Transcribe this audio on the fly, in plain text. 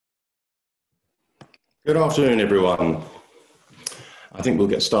Good afternoon, everyone. I think we'll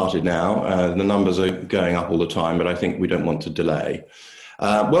get started now. The numbers are going up all the time, but I think we don't want to delay.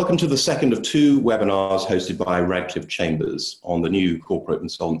 Welcome to the second of two webinars hosted by Radcliffe Chambers on the new Corporate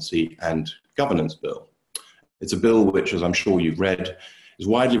Insolvency and Governance Bill. It's a bill which, as I'm sure you've read, is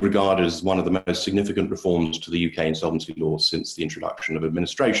widely regarded as one of the most significant reforms to the UK insolvency law since the introduction of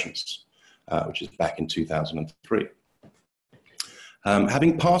administrations, which is back in 2003.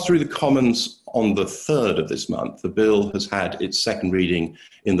 Having passed through the Commons on the 3rd of this month, the bill has had its second reading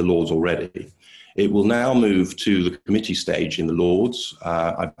in the Lords already. It will now move to the committee stage in the Lords,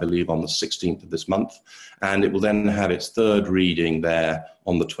 I believe on the 16th of this month, and it will then have its third reading there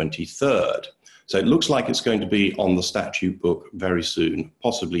on the 23rd. So it looks like it's going to be on the statute book very soon,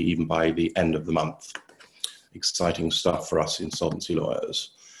 possibly even by the end of the month. Exciting stuff for us insolvency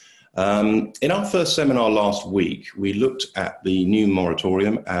lawyers. In our first seminar last week, we looked at the new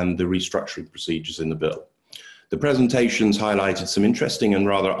moratorium and the restructuring procedures in the bill. The presentations highlighted some interesting and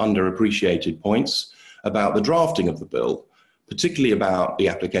rather underappreciated points about the drafting of the bill, particularly about the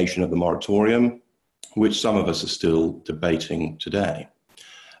application of the moratorium, which some of us are still debating today.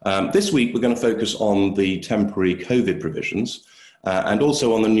 This week, we're going to focus on the temporary COVID provisions and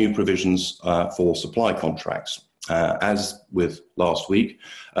also on the new provisions for supply contracts. As with last week,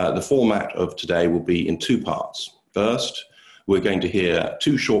 the format of today will be in two parts. First, we're going to hear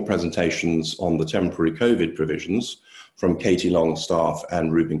two short presentations on the temporary COVID provisions from Katie Longstaff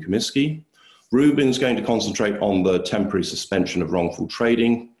and Reuben Comiskey. Reuben's going to concentrate on the temporary suspension of wrongful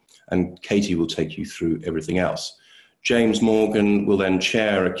trading, and Katie will take you through everything else. James Morgan will then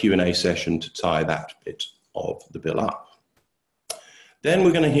chair a Q&A session to tie that bit of the bill up. Then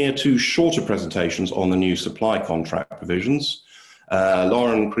we're going to hear two shorter presentations on the new supply contract provisions.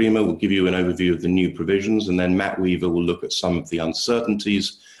 Lauren Kreamer will give you an overview of the new provisions, and then Matt Weaver will look at some of the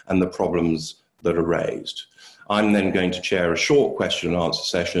uncertainties and the problems that are raised. I'm then going to chair a short question and answer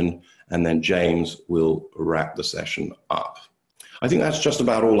session, and then James will wrap the session up. I think that's just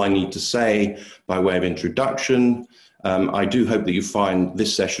about all I need to say by way of introduction. I do hope that you find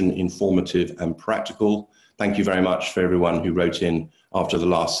this session informative and practical. Thank you very much for everyone who wrote in after the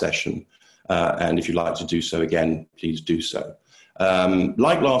last session. And if you'd like to do so again, please do so.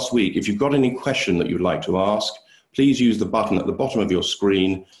 Like last week, if you've got any question that you'd like to ask, please use the button at the bottom of your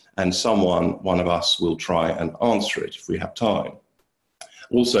screen and one of us will try and answer it if we have time.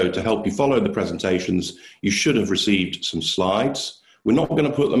 Also, to help you follow the presentations, you should have received some slides. We're not going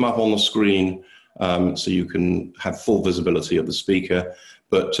to put them up on the screen so you can have full visibility of the speaker,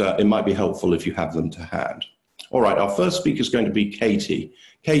 but it might be helpful if you have them to hand. All right, our first speaker is going to be Katie.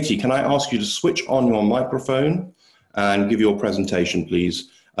 Katie, can I ask you to switch on your microphone and give your presentation, please?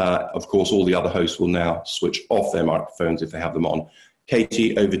 Of course, all the other hosts will now switch off their microphones if they have them on.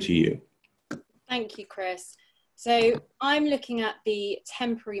 Katie, over to you. Thank you, Chris. So I'm looking at the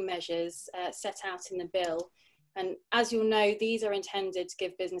temporary measures set out in the bill. And as you'll know, these are intended to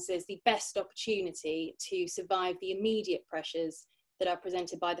give businesses the best opportunity to survive the immediate pressures that are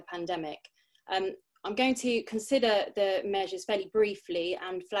presented by the pandemic. I'm going to consider the measures fairly briefly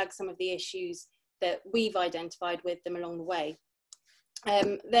and flag some of the issues that we've identified with them along the way.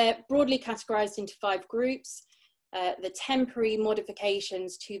 They're broadly categorised into 5 groups: the temporary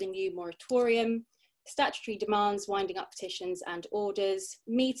modifications to the new moratorium, statutory demands, winding up petitions and orders,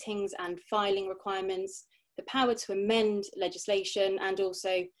 meetings and filing requirements, the power to amend legislation, and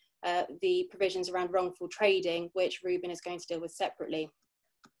also the provisions around wrongful trading, which Reuben is going to deal with separately.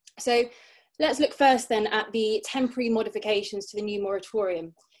 So let's look first then at the temporary modifications to the new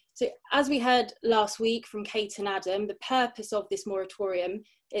moratorium. So as we heard last week from Kate and Adam, the purpose of this moratorium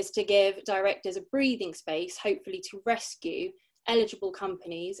is to give directors a breathing space, hopefully to rescue eligible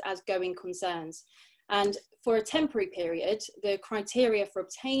companies as going concerns. And for a temporary period, the criteria for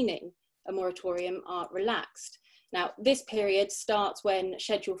obtaining a moratorium are relaxed. Now, this period starts when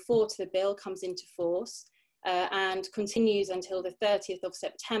Schedule 4 to the bill comes into force and continues until the 30th of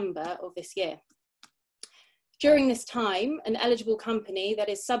September of this year. During this time, an eligible company that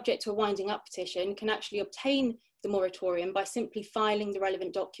is subject to a winding up petition can actually obtain the moratorium by simply filing the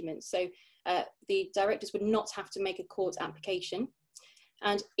relevant documents. So the directors would not have to make a court application.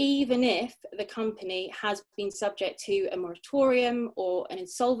 And even if the company has been subject to a moratorium or an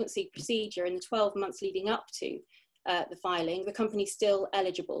insolvency procedure in the 12 months leading up to the filing, the company is still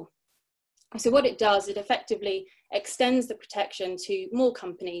eligible. So what it does, it effectively extends the protection to more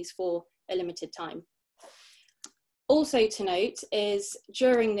companies for a limited time. Also to note is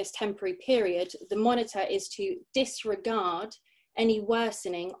during this temporary period, the monitor is to disregard any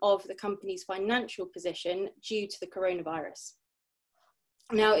worsening of the company's financial position due to the coronavirus.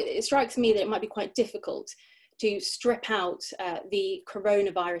 Now, it strikes me that it might be quite difficult to strip out the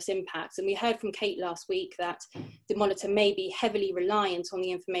coronavirus impacts. And we heard from Kate last week that the monitor may be heavily reliant on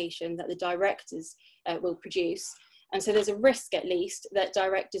the information that the directors will produce. And so there's a risk, at least, that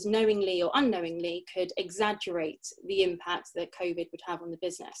directors knowingly or unknowingly could exaggerate the impact that COVID would have on the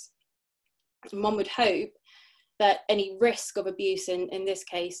business. And one would hope that any risk of abuse in this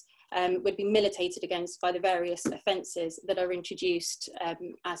case would be militated against by the various offences that are introduced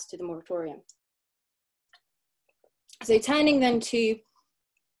as to the moratorium. So turning then to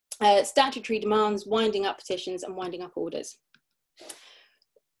statutory demands, winding up petitions and winding up orders.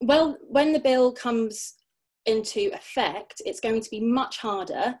 Well, when the bill comes into effect, it's going to be much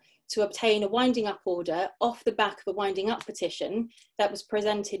harder to obtain a winding up order off the back of a winding up petition that was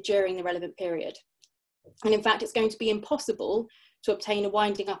presented during the relevant period. And in fact, it's going to be impossible to obtain a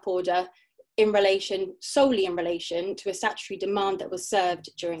winding up order solely in relation to a statutory demand that was served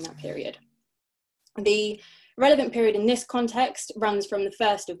during that period. The relevant period in this context runs from the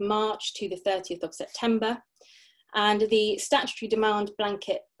 1st of March to the 30th of September, and the statutory demand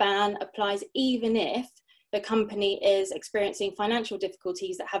blanket ban applies even if the company is experiencing financial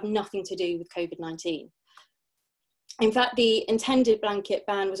difficulties that have nothing to do with COVID-19. In fact, the intended blanket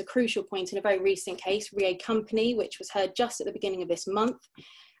ban was a crucial point in a very recent case, Rio Company, which was heard just at the beginning of this month,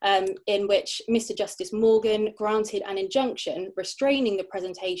 in which Mr. Justice Morgan granted an injunction restraining the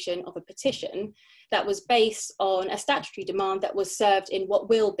presentation of a petition that was based on a statutory demand that was served in what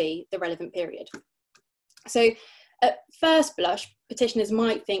will be the relevant period. So at first blush, petitioners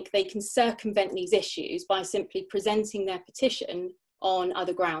might think they can circumvent these issues by simply presenting their petition on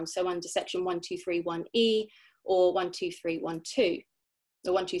other grounds, so under section 1231E or 12312,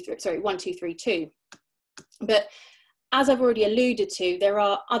 or 1232. But as I've already alluded to, there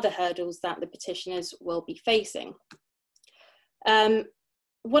are other hurdles that the petitioners will be facing.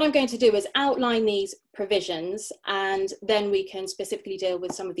 What I'm going to do is outline these provisions, and then we can specifically deal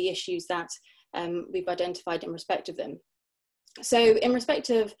with some of the issues that we've identified in respect of them. So in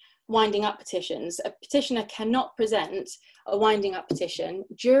respect of winding up petitions, a petitioner cannot present a winding up petition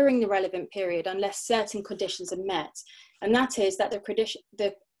during the relevant period unless certain conditions are met. And that is that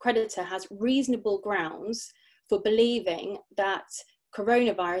the creditor has reasonable grounds for believing that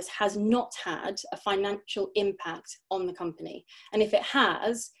coronavirus has not had a financial impact on the company. And if it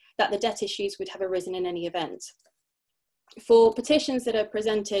has, that the debt issues would have arisen in any event. For petitions that are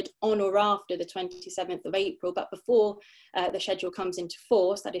presented on or after the 27th of April, but before the schedule comes into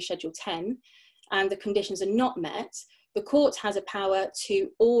force, that is Schedule 10, and the conditions are not met, the court has a power to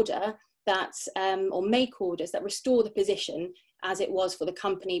order that, or make orders that restore the position as it was for the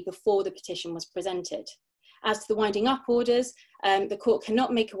company before the petition was presented. As to the winding up orders, the court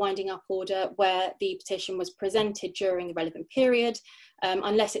cannot make a winding up order where the petition was presented during the relevant period,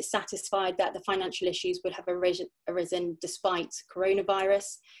 unless it's satisfied that the financial issues would have arisen despite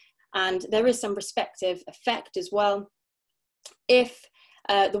coronavirus. And there is some respective effect as well. If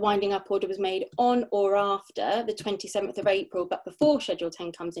the winding up order was made on or after the 27th of April, but before Schedule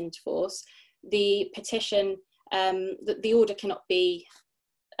 10 comes into force, the petition, the order cannot be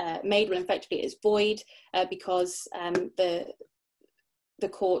made, well, effectively it is void because the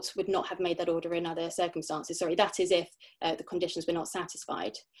court would not have made that order in other circumstances. Sorry, that is if the conditions were not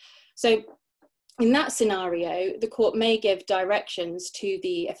satisfied. So in that scenario, the court may give directions to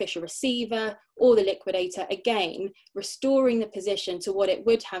the official receiver or the liquidator, again, restoring the position to what it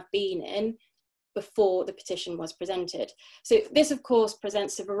would have been in before the petition was presented. So this, of course,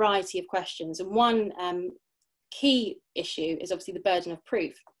 presents a variety of questions. And one key issue is obviously the burden of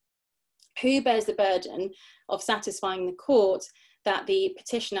proof. Who bears the burden of satisfying the court that the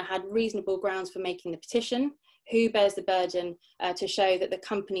petitioner had reasonable grounds for making the petition? Who bears the burden to show that the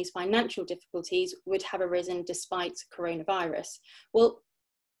company's financial difficulties would have arisen despite coronavirus? Well,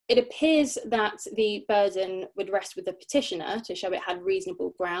 it appears that the burden would rest with the petitioner to show it had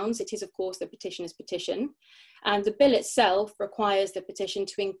reasonable grounds. It is, of course, the petitioner's petition. And the bill itself requires the petition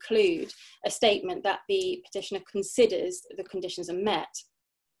to include a statement that the petitioner considers the conditions are met.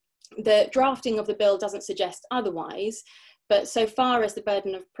 The drafting of the bill doesn't suggest otherwise, but so far as the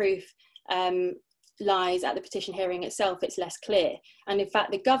burden of proof lies at the petition hearing itself, it's less clear. And in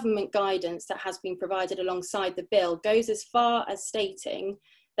fact, the government guidance that has been provided alongside the bill goes as far as stating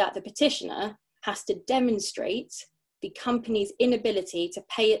that the petitioner has to demonstrate the company's inability to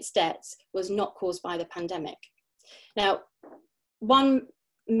pay its debts was not caused by the pandemic. Now, one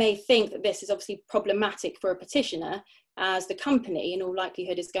may think that this is obviously problematic for a petitioner, as the company in all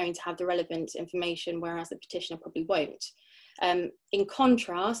likelihood is going to have the relevant information, whereas the petitioner probably won't. In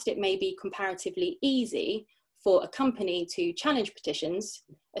contrast, it may be comparatively easy for a company to challenge petitions,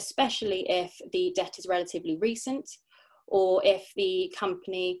 especially if the debt is relatively recent, or if the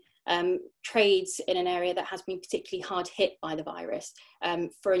company trades in an area that has been particularly hard hit by the virus,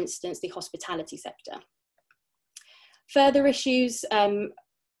 for instance, the hospitality sector. Further issues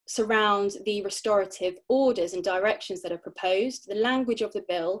surround the restorative orders and directions that are proposed. The language of the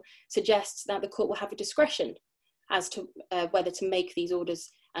bill suggests that the court will have a discretion as to whether to make these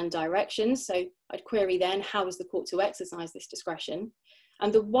orders and directions. So I'd query then, how is the court to exercise this discretion?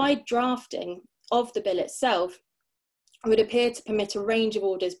 And the wide drafting of the bill itself would appear to permit a range of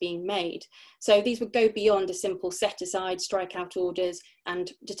orders being made. So these would go beyond a simple set aside, strikeout orders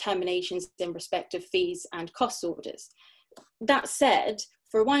and determinations in respect of fees and costs orders. That said,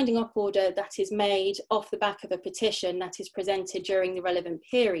 for a winding up order that is made off the back of a petition that is presented during the relevant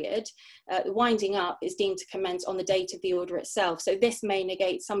period, the winding up is deemed to commence on the date of the order itself. So this may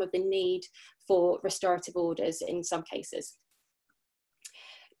negate some of the need for restorative orders in some cases.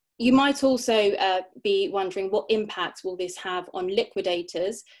 You might also be wondering, what impact will this have on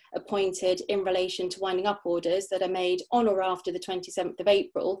liquidators appointed in relation to winding up orders that are made on or after the 27th of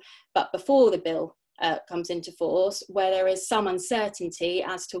April, but before the bill comes into force, where there is some uncertainty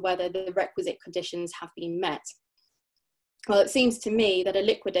as to whether the requisite conditions have been met. Well, it seems to me that a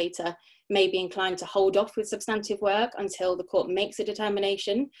liquidator may be inclined to hold off with substantive work until the court makes a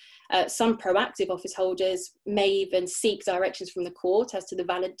determination. Some proactive office holders may even seek directions from the court as to the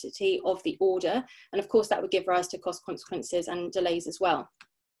validity of the order. And of course, that would give rise to cost consequences and delays as well.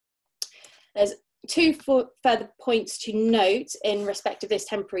 There's two further points to note in respect of this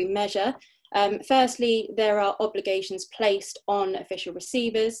temporary measure. Firstly, there are obligations placed on official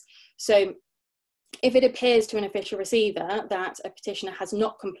receivers. So if it appears to an official receiver that a petitioner has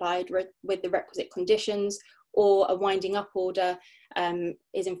not complied with the requisite conditions, or a winding up order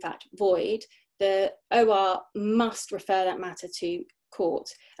is in fact void, the OR must refer that matter to court.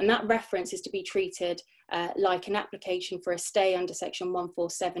 And that reference is to be treated like an application for a stay under Section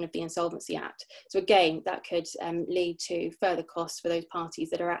 147 of the Insolvency Act. So again, that could lead to further costs for those parties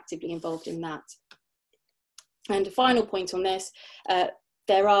that are actively involved in that. And a final point on this,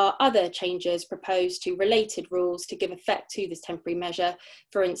 there are other changes proposed to related rules to give effect to this temporary measure.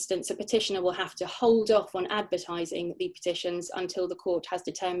 For instance, a petitioner will have to hold off on advertising the petitions until the court has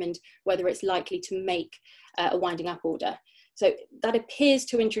determined whether it's likely to make a winding up order. So that appears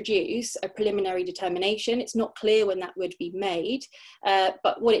to introduce a preliminary determination. It's not clear when that would be made,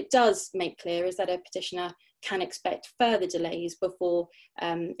 but what it does make clear is that a petitioner can expect further delays before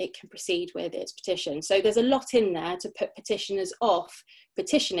it can proceed with its petition. So there's a lot in there to put petitioners off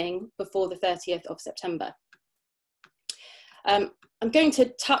petitioning before the 30th of September. I'm going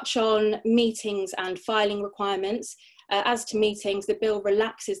to touch on meetings and filing requirements. As to meetings, the bill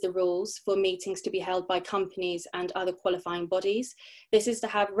relaxes the rules for meetings to be held by companies and other qualifying bodies. This is to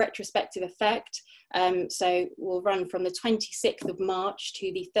have retrospective effect, so will run from the 26th of March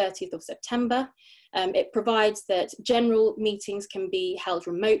to the 30th of September. It provides that general meetings can be held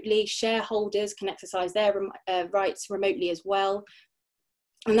remotely, shareholders can exercise their rights remotely as well,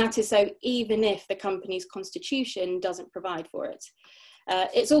 and that is so even if the company's constitution doesn't provide for it.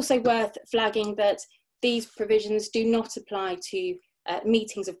 It's also worth flagging that these provisions do not apply to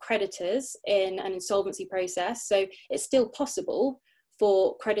meetings of creditors in an insolvency process, so it's still possible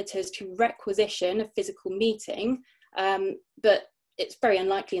for creditors to requisition a physical meeting, but it's very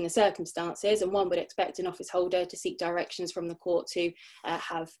unlikely in the circumstances, and one would expect an office holder to seek directions from the court to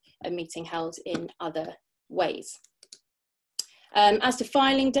have a meeting held in other ways. As to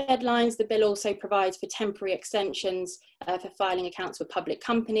filing deadlines, the bill also provides for temporary extensions for filing accounts for public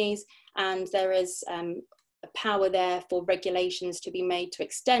companies, and there is a power there for regulations to be made to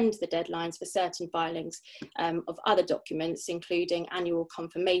extend the deadlines for certain filings of other documents, including annual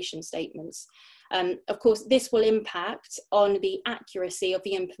confirmation statements. Of course, this will impact on the accuracy of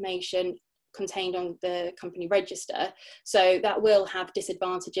the information contained on the company register, so that will have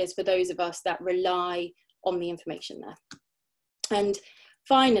disadvantages for those of us that rely on the information there. And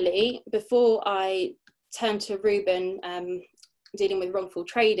finally, before I turn to Reuben dealing with wrongful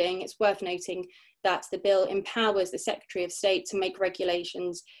trading, it's worth noting that the bill empowers the Secretary of State to make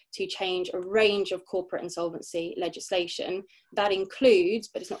regulations to change a range of corporate insolvency legislation. That includes,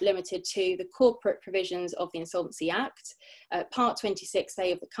 but it's not limited to, the corporate provisions of the Insolvency Act, Part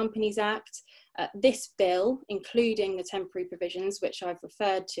 26A of the Companies Act, this bill, including the temporary provisions which I've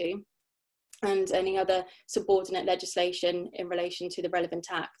referred to, and any other subordinate legislation in relation to the relevant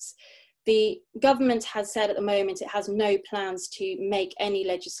acts. The government has said at the moment it has no plans to make any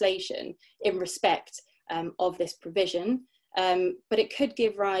legislation in respect of this provision. but it could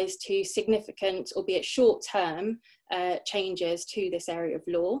give rise to significant, albeit short-term, changes to this area of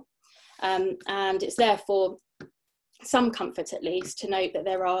law. And it's therefore some comfort, at least, to note that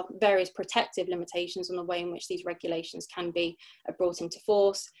there are various protective limitations on the way in which these regulations can be brought into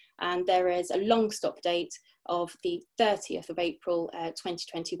force, and there is a long stop date of the 30th of April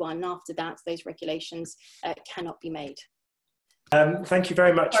 2021. After that, those regulations cannot be made. Thank you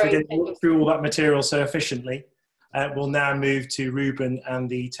very much for getting through all that material so efficiently. We'll now move to Reuben and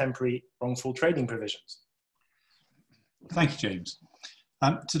the temporary wrongful trading provisions. Thank you, James.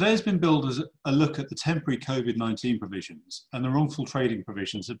 Today has been billed as a look at the temporary COVID-19 provisions, and the wrongful trading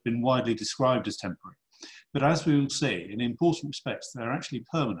provisions have been widely described as temporary. But as we will see, in important respects, they're actually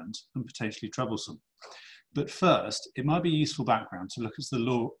permanent and potentially troublesome. But first, it might be useful background to look at the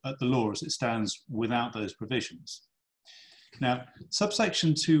law as it stands without those provisions. Now,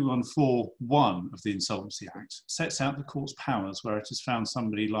 subsection 2141 of the Insolvency Act sets out the court's powers where it has found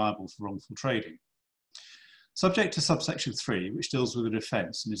somebody liable for wrongful trading. Subject to subsection 3, which deals with a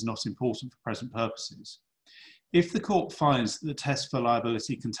defence and is not important for present purposes, if the court finds that the test for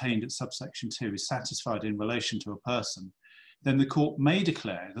liability contained at subsection 2 is satisfied in relation to a person, then the court may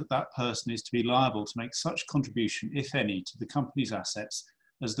declare that that person is to be liable to make such contribution, if any, to the company's assets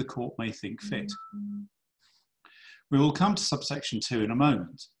as the court may think fit. We will come to subsection 2 in a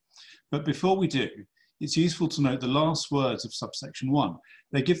moment, but before we do, it's useful to note the last words of subsection 1.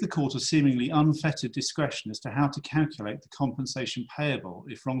 They give the court a seemingly unfettered discretion as to how to calculate the compensation payable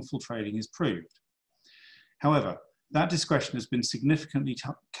if wrongful trading is proved. However, that discretion has been significantly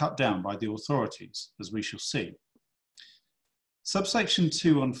cut down by the authorities, as we shall see. Subsection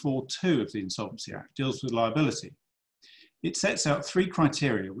 2142 of the Insolvency Act deals with liability. It sets out 3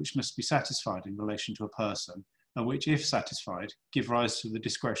 criteria which must be satisfied in relation to a person, and which, if satisfied, give rise to the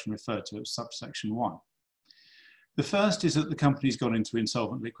discretion referred to as subsection 1. The first is that the company's gone into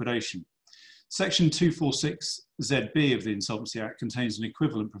insolvent liquidation. Section 246ZB of the Insolvency Act contains an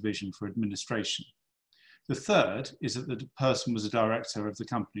equivalent provision for administration. The third is that the person was a director of the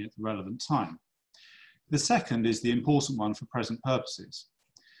company at the relevant time. The second is the important one for present purposes.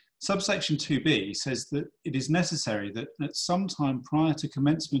 Subsection 2B says that it is necessary that at some time prior to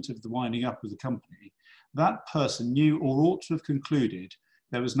commencement of the winding up of the company, that person knew or ought to have concluded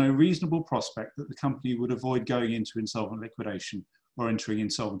there was no reasonable prospect that the company would avoid going into insolvent liquidation or entering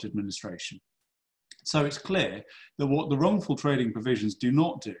insolvent administration. So it's clear that what the wrongful trading provisions do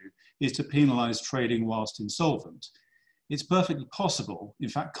not do is to penalise trading whilst insolvent. It's perfectly possible, in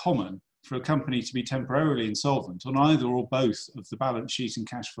fact common, for a company to be temporarily insolvent on either or both of the balance sheet and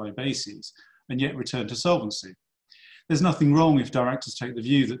cash flow bases and yet return to solvency. There's nothing wrong if directors take the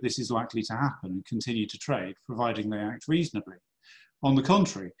view that this is likely to happen and continue to trade, providing they act reasonably. On the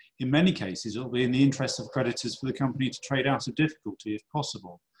contrary, in many cases, it will be in the interest of creditors for the company to trade out of difficulty if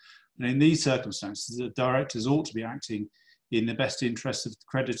possible. And in these circumstances, the directors ought to be acting in the best interests of the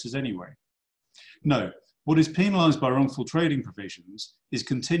creditors anyway. No, what is penalised by wrongful trading provisions is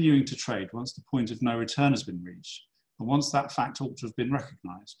continuing to trade once the point of no return has been reached, and once that fact ought to have been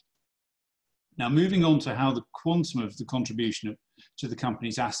recognised. Now, moving on to how the quantum of the contribution to the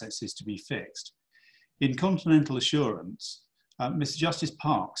company's assets is to be fixed. In Continental Assurance, Mr. Justice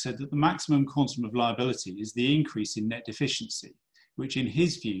Park said that the maximum quantum of liability is the increase in net deficiency, which in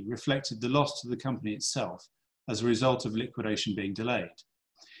his view reflected the loss to the company itself as a result of liquidation being delayed.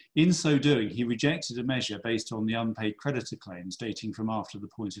 In so doing, he rejected a measure based on the unpaid creditor claims dating from after the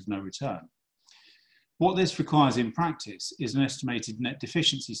point of no return. What this requires in practice is an estimated net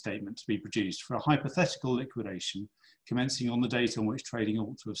deficiency statement to be produced for a hypothetical liquidation commencing on the date on which trading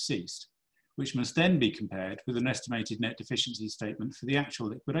ought to have ceased, which must then be compared with an estimated net deficiency statement for the actual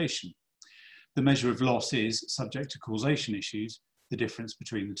liquidation. The measure of loss is, subject to causation issues, the difference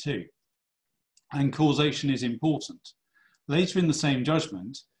between the two. And causation is important. Later in the same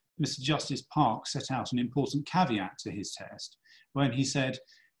judgment, Mr. Justice Park set out an important caveat to his test when he said,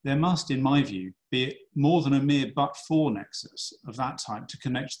 there must, in my view, be more than a mere but-for nexus of that type to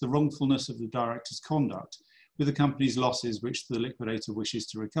connect the wrongfulness of the director's conduct with the company's losses which the liquidator wishes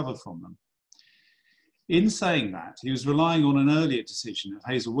to recover from them. In saying that, he was relying on an earlier decision of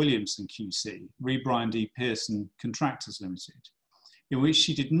Hazel Williamson QC, re Brian D. Pearson Contractors Limited, in which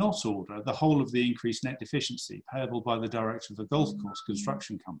she did not order the whole of the increased net deficiency payable by the director of a golf course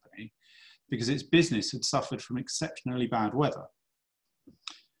construction company because its business had suffered from exceptionally bad weather.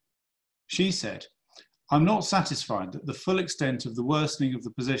 She said, I'm not satisfied that the full extent of the worsening of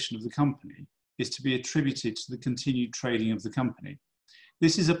the position of the company is to be attributed to the continued trading of the company.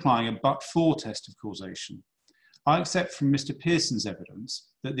 This is applying a but-for test of causation. I accept from Mr. Pearson's evidence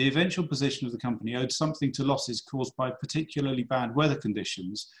that the eventual position of the company owed something to losses caused by particularly bad weather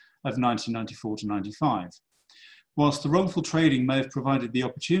conditions of 1994 to 95. Whilst the wrongful trading may have provided the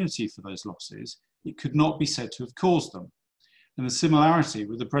opportunity for those losses, it could not be said to have caused them, and the similarity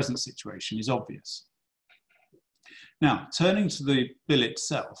with the present situation is obvious. Now, turning to the bill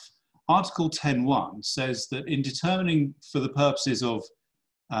itself, Article 10.1 says that in determining for the purposes of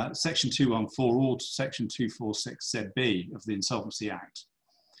Section 214 or Section 246ZB of the Insolvency Act,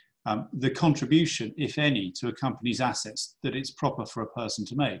 the contribution, if any, to a company's assets that it's proper for a person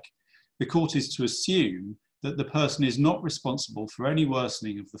to make, the court is to assume that the person is not responsible for any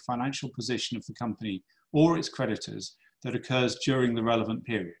worsening of the financial position of the company or its creditors that occurs during the relevant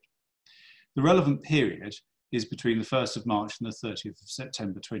period. The relevant period is between the 1st of March and the 30th of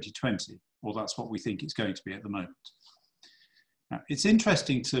September 2020, or that's what we think it's going to be at the moment. Now, it's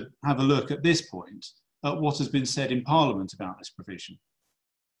interesting to have a look at this point at what has been said in Parliament about this provision.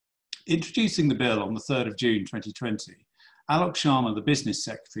 Introducing the bill on the 3rd of June 2020, Alok Sharma, the Business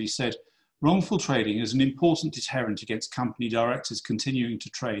Secretary, said, "Wrongful trading is an important deterrent against company directors continuing to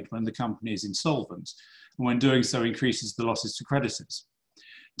trade when the company is insolvent, and when doing so increases the losses to creditors.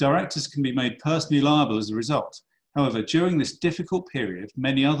 Directors can be made personally liable as a result. However, during this difficult period,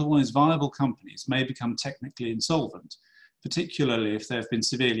 many otherwise viable companies may become technically insolvent, particularly if they have been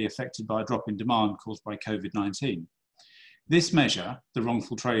severely affected by a drop in demand caused by COVID-19. This measure, the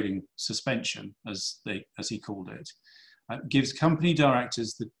wrongful trading suspension, as he called it, gives company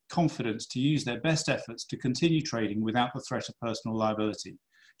directors the confidence to use their best efforts to continue trading without the threat of personal liability,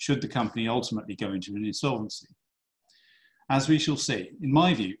 should the company ultimately go into an insolvency." As we shall see, in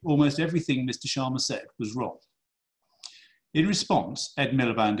my view, almost everything Mr. Sharma said was wrong. In response, Ed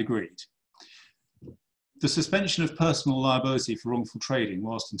Miliband agreed. The suspension of personal liability for wrongful trading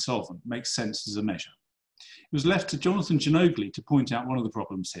whilst insolvent makes sense as a measure. It was left to Jonathan Ginogly to point out one of the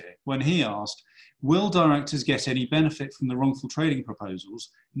problems here when he asked, will directors get any benefit from the wrongful trading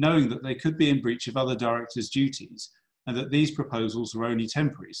proposals, knowing that they could be in breach of other directors' duties and that these proposals were only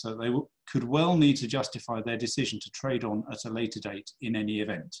temporary, so they could well need to justify their decision to trade on at a later date in any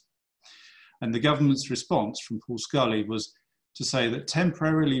event. And the government's response from Paul Scully was to say that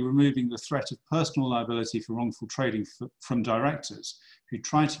temporarily removing the threat of personal liability for wrongful trading from directors who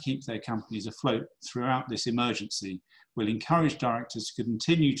try to keep their companies afloat throughout this emergency will encourage directors to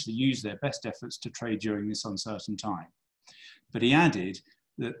continue to use their best efforts to trade during this uncertain time. But he added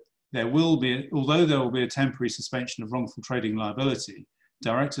that although there will be a temporary suspension of wrongful trading liability,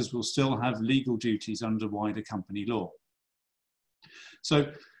 directors will still have legal duties under wider company law.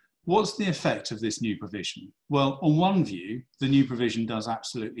 So, what's the effect of this new provision? Well, on one view, the new provision does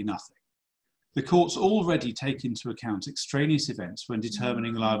absolutely nothing. The courts already take into account extraneous events when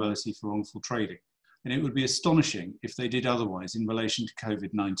determining liability for wrongful trading, and it would be astonishing if they did otherwise in relation to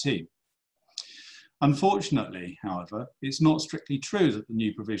COVID-19. Unfortunately, however, it's not strictly true that the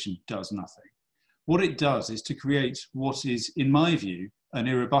new provision does nothing. What it does is to create what is, in my view, an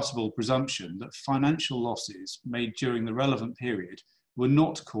irrebuttable presumption that financial losses made during the relevant period were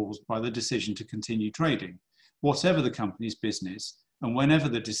not caused by the decision to continue trading, whatever the company's business and whenever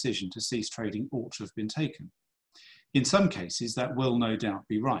the decision to cease trading ought to have been taken. In some cases, that will no doubt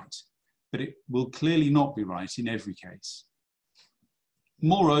be right, but it will clearly not be right in every case.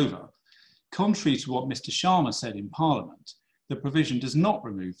 Moreover, contrary to what Mr. Sharma said in Parliament, the provision does not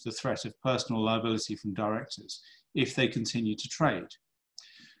remove the threat of personal liability from directors if they continue to trade.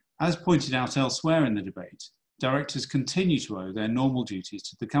 As pointed out elsewhere in the debate, directors continue to owe their normal duties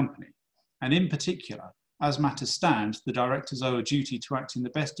to the company, and in particular, as matters stand, the directors owe a duty to act in the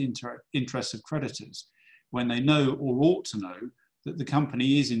best interests of creditors when they know or ought to know that the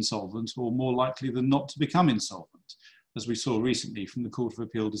company is insolvent or more likely than not to become insolvent, as we saw recently from the Court of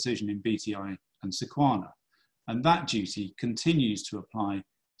Appeal decision in BTI and Sequana. And that duty continues to apply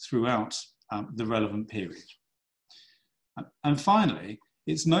throughout the relevant period. And finally,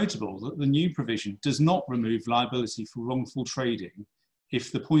 it's notable that the new provision does not remove liability for wrongful trading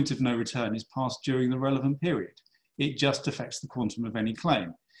if the point of no return is passed during the relevant period. It just affects the quantum of any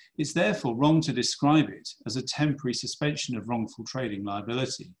claim. It's therefore wrong to describe it as a temporary suspension of wrongful trading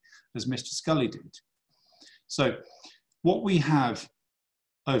liability, as Mr. Scully did. So what we have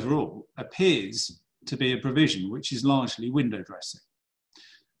overall appears to be a provision which is largely window dressing.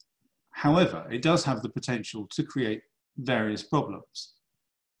 However, it does have the potential to create various problems.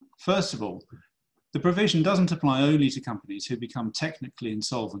 First of all, the provision doesn't apply only to companies who become technically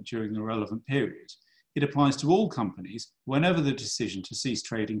insolvent during the relevant period. It applies to all companies whenever the decision to cease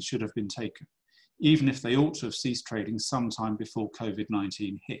trading should have been taken, even if they ought to have ceased trading sometime before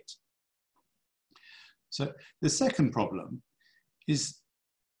COVID-19 hit. So the second problem is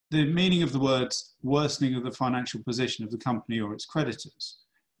the meaning of the words worsening of the financial position of the company or its creditors.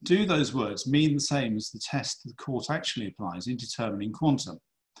 Do those words mean the same as the test the court actually applies in determining quantum?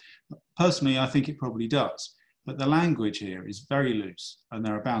 Personally, I think it probably does, but the language here is very loose and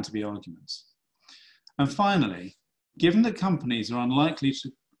there are bound to be arguments. And finally, given that companies are unlikely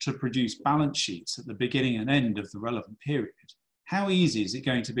to produce balance sheets at the beginning and end of the relevant period, how easy is it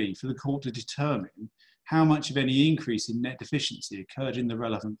going to be for the court to determine how much of any increase in net deficiency occurred in the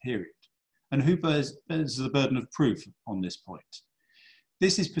relevant period? And who bears the burden of proof on this point?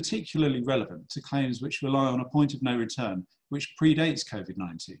 This is particularly relevant to claims which rely on a point of no return which predates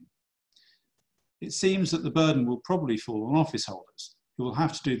COVID-19. It seems that the burden will probably fall on office holders, who will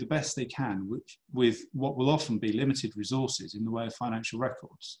have to do the best they can with what will often be limited resources in the way of financial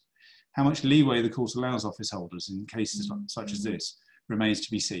records. How much leeway the court allows office holders in cases such as this remains to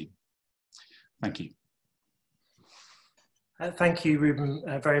be seen. Thank you. Thank you, Reuben,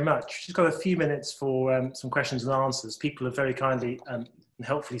 very much. Just got a few minutes for some questions and answers. People have very kindly and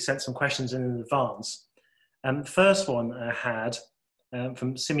helpfully sent some questions in advance. The first one I had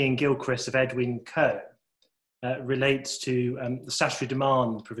from Simeon Gilchrist of Edwin Co. Relates to the statutory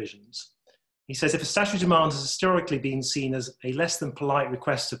demand provisions. He says, if a statutory demand has historically been seen as a less than polite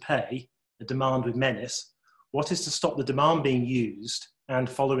request to pay, a demand with menace, what is to stop the demand being used and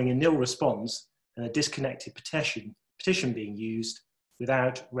following a nil response and a disconnected petition being used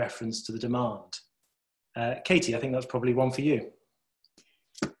without reference to the demand? Katie, I think that's probably one for you.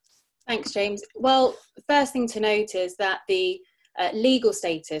 Thanks, James. Well, the first thing to note is that the legal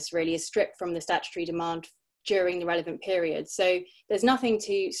status really is stripped from the statutory demand during the relevant period. So there's nothing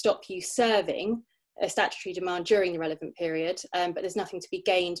to stop you serving a statutory demand during the relevant period, but there's nothing to be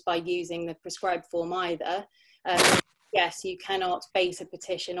gained by using the prescribed form either. Yes, you cannot base a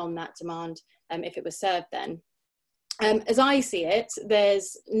petition on that demand if it was served then. As I see it,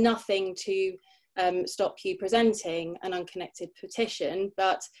 there's nothing to stop you presenting an unconnected petition,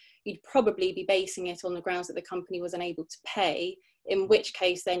 but you'd probably be basing it on the grounds that the company was unable to pay, in which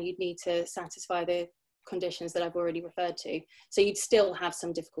case then you'd need to satisfy the conditions that I've already referred to. So you'd still have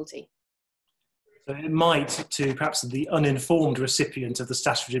some difficulty. So it might, to perhaps the uninformed recipient of the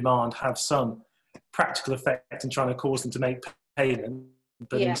statutory demand, have some practical effect in trying to cause them to make payment,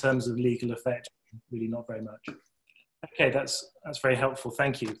 but in terms of legal effect, really not very much. Okay, that's very helpful,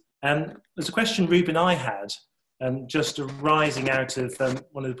 thank you. There's a question, Reuben, I had, just arising out of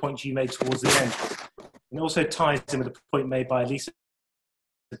one of the points you made towards the end. And it also ties in with a point made by Lisa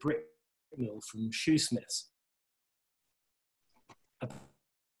Bricknell from Shoesmiths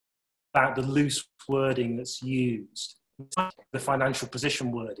about the loose wording that's used. The financial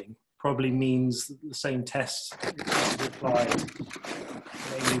position wording probably means the same test is applied,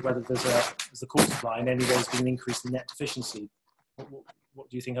 namely whether there's the court apply, and any there's been an increase in net deficiency. What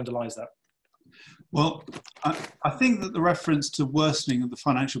do you think underlies that? Well, I think that the reference to worsening of the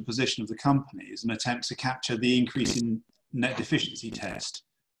financial position of the company is an attempt to capture the increase in net deficiency test,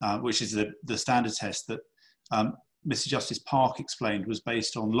 which is the standard test that Mr. Justice Park explained was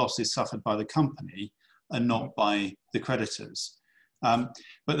based on losses suffered by the company and not by the creditors.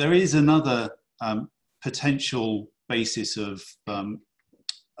 But there is another potential basis of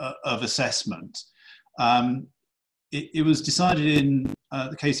assessment. It was decided in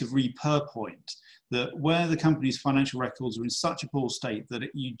the case of Point that where the company's financial records are in such a poor state that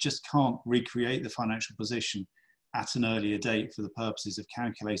you just can't recreate the financial position at an earlier date for the purposes of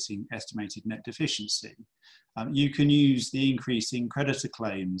calculating estimated net deficiency, you can use the increase in creditor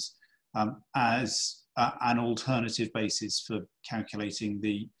claims as an alternative basis for calculating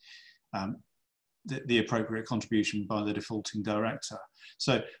the appropriate contribution by the defaulting director.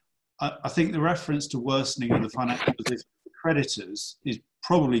 So I think the reference to worsening of the financial position of the creditors is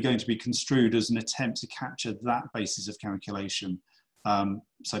probably going to be construed as an attempt to capture that basis of calculation,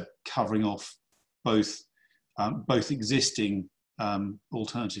 so covering off both existing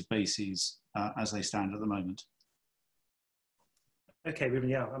alternative bases as they stand at the moment. Okay, Reuben,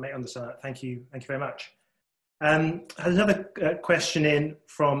 yeah, I may understand that. Thank you very much. I had another question in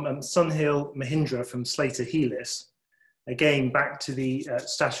from Sunhill Mahindra from Slater Heelis. Again, back to the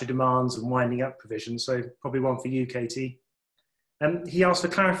statutory demands and winding up provisions, so probably one for you, Katie. He asked for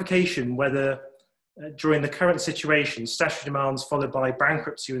clarification whether during the current situation, statutory demands followed by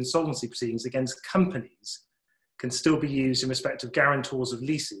bankruptcy or insolvency proceedings against companies can still be used in respect of guarantors of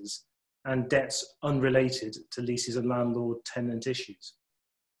leases and debts unrelated to leases and landlord-tenant issues.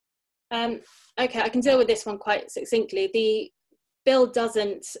 Okay, I can deal with this one quite succinctly. The bill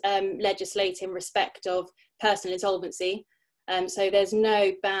doesn't legislate in respect of personal insolvency. So there's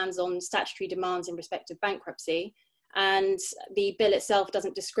no bans on statutory demands in respect of bankruptcy, and the bill itself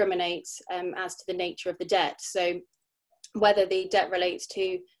doesn't discriminate as to the nature of the debt. So whether the debt relates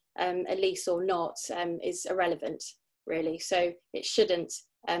to a lease or not is irrelevant, really. So it shouldn't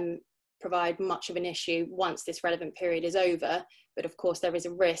provide much of an issue once this relevant period is over. But of course, there is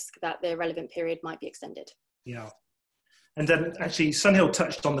a risk that the relevant period might be extended. Yeah. And then actually, Sunhill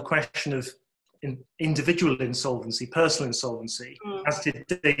touched on the question of individual insolvency, personal insolvency, as did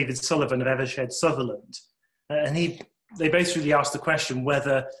David Sullivan of Evershed Sutherland. And they both really asked the question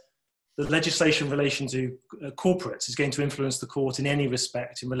whether the legislation in relation to corporates is going to influence the court in any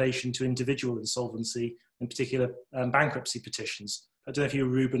respect in relation to individual insolvency, in particular bankruptcy petitions. I don't know if you,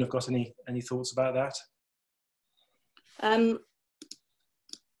 Reuben, have got any thoughts about that?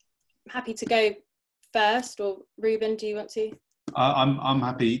 Happy to go first, or Reuben, do you want to? I'm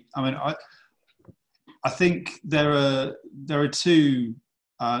happy. I mean, I think there are two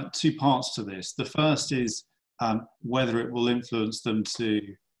parts to this. The first is whether it will influence them to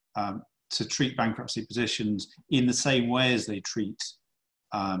treat bankruptcy petitions in the same way as they treat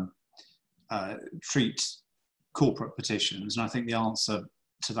corporate petitions, and I think the answer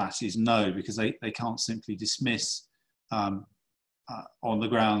to that is no, because they can't simply dismiss on the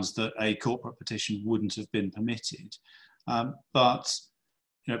grounds that a corporate petition wouldn't have been permitted. But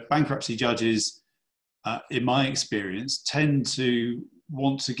bankruptcy judges, in my experience, tend to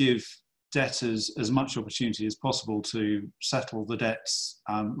want to give debtors as much opportunity as possible to settle the debts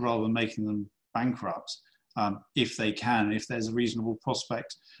rather than making them bankrupt, if they can, if there's a reasonable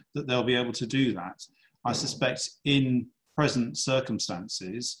prospect that they'll be able to do that. I suspect in present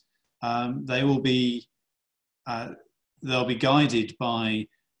circumstances, they'll be guided by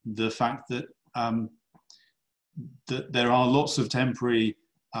the fact that that there are lots of temporary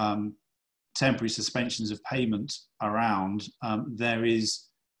suspensions of payment around. There is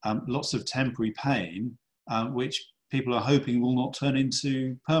lots of temporary pain, which people are hoping will not turn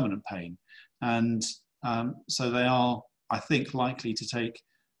into permanent pain, and so they are, I think, likely to take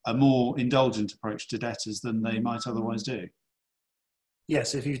a more indulgent approach to debtors than they might otherwise do.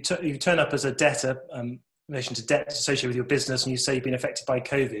 Yes, if you turn up as a debtor in relation to debts associated with your business and you say you've been affected by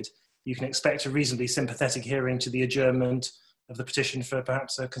COVID, you can expect a reasonably sympathetic hearing to the adjournment of the petition for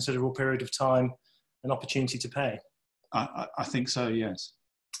perhaps a considerable period of time, an opportunity to pay. I think so, yes.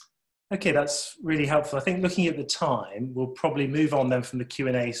 Okay, that's really helpful. I think looking at the time, we'll probably move on then from the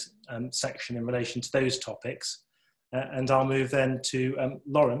Q&A section in relation to those topics. And I'll move then to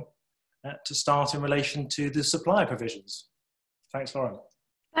Lauren to start in relation to the supply provisions. Thanks, Lauren.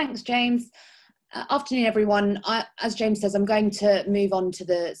 Thanks, James. Afternoon, everyone. As James says, I'm going to move on to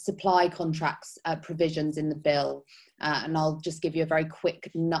the supply contracts provisions in the bill, and I'll just give you a very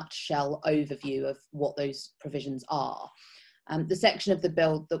quick nutshell overview of what those provisions are. The section of the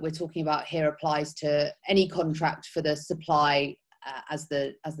bill that we're talking about here applies to any contract for the supply, as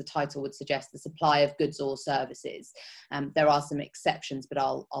the title would suggest, the supply of goods or services. There are some exceptions, but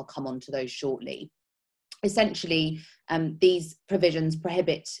I'll come on to those shortly. Essentially, these provisions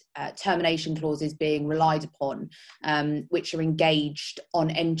prohibit termination clauses being relied upon, which are engaged on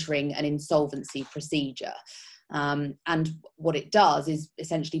entering an insolvency procedure. And what it does is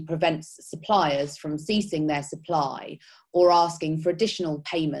essentially prevents suppliers from ceasing their supply or asking for additional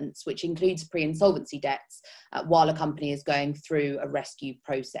payments, which includes pre-insolvency debts, while a company is going through a rescue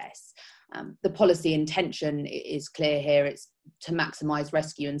process. The policy intention is clear here. It's to maximise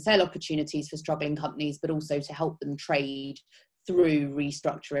rescue and sale opportunities for struggling companies, but also to help them trade through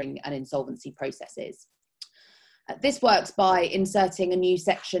restructuring and insolvency processes. This works by inserting a new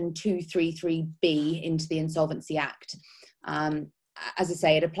section 233B into the Insolvency Act. As I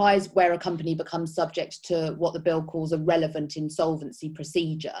say, it applies where a company becomes subject to what the bill calls a relevant insolvency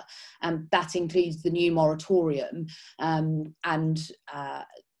procedure. That includes the new moratorium and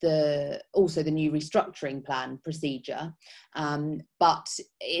also the new restructuring plan procedure, but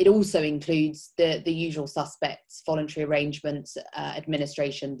it also includes the usual suspects: voluntary arrangements,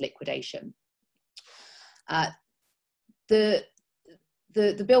 administration, liquidation. The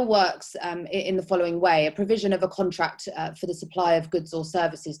bill works in the following way. A provision of a contract for the supply of goods or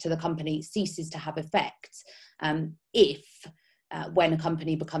services to the company ceases to have effect if, when a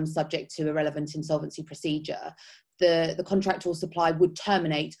company becomes subject to a relevant insolvency procedure, the contract or supply would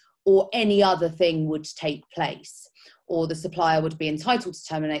terminate, or any other thing would take place, or the supplier would be entitled to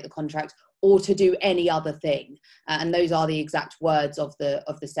terminate the contract, or to do any other thing. And those are the exact words of the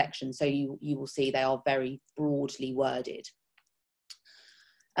section, so you will see they are very broadly worded.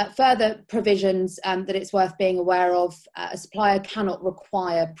 Further provisions that it's worth being aware of: a supplier cannot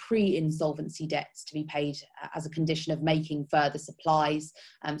require pre-insolvency debts to be paid as a condition of making further supplies.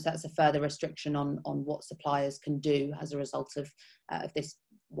 So that's a further restriction on what suppliers can do as a result of this,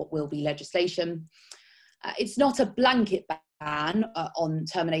 what will be legislation. It's not a blanket ban on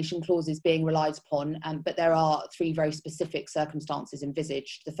termination clauses being relied upon, but there are three very specific circumstances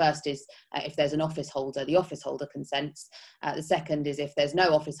envisaged. The first is if there's an office holder, the office holder consents. The second is if there's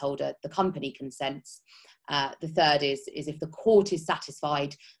no office holder, the company consents. The third is if the court is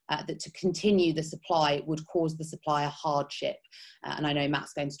satisfied that to continue the supply would cause the supplier hardship. And I know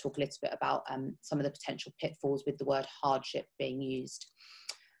Matt's going to talk a little bit about some of the potential pitfalls with the word hardship being used.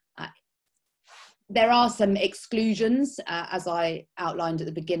 There are some exclusions, as I outlined at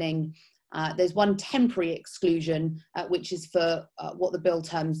the beginning. There's one temporary exclusion, which is for what the bill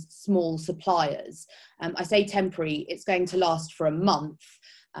terms small suppliers. I say temporary, it's going to last for a month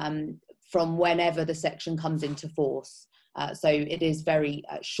from whenever the section comes into force. So it is very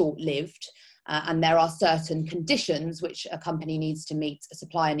short-lived. And there are certain conditions which a company needs to meet, a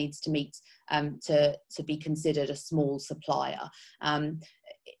supplier needs to meet to be considered a small supplier.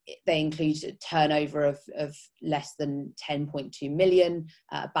 They include a turnover of less than 10.2 million,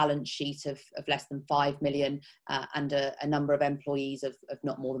 a balance sheet of less than 5 million, and a number of employees of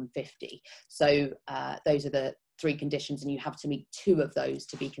not more than 50. So those are the three conditions, and you have to meet two of those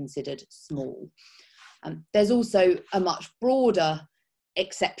to be considered small. There's also a much broader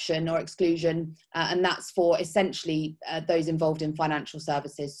exception or exclusion, and that's for essentially those involved in financial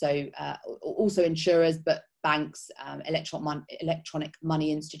services, so also insurers, but banks, electronic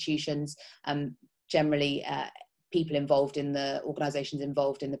money institutions, generally people involved in the organisations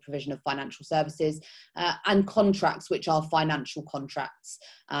involved in the provision of financial services, and contracts which are financial contracts,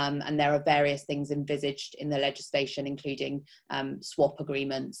 and there are various things envisaged in the legislation, including swap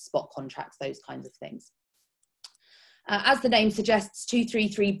agreements, spot contracts, those kinds of things. As the name suggests,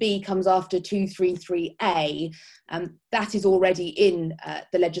 233B comes after 233A. That is already in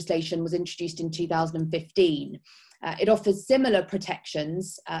the legislation, was introduced in 2015. It offers similar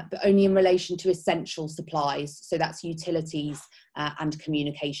protections, but only in relation to essential supplies. So that's utilities and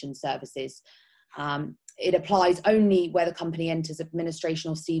communication services. It applies only where the company enters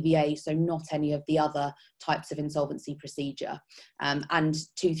administration or CVA, so not any of the other types of insolvency procedure. And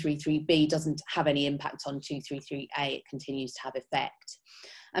 233B doesn't have any impact on 233A, it continues to have effect.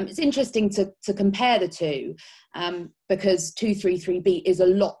 It's interesting to compare the two because 233B is a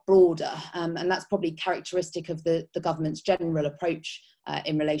lot broader, and that's probably characteristic of the government's general approach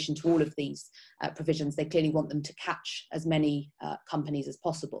in relation to all of these provisions. They clearly want them to catch as many companies as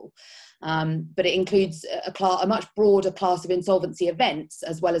possible. But it includes a much broader class of insolvency events,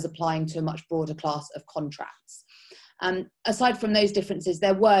 as well as applying to a much broader class of contracts. Aside from those differences,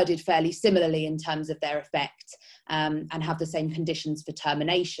 they're worded fairly similarly in terms of their effect, and have the same conditions for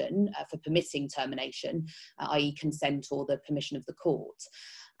termination, for permitting termination, i.e. consent or the permission of the court.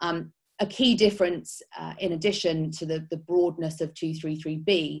 A key difference, in addition to the broadness of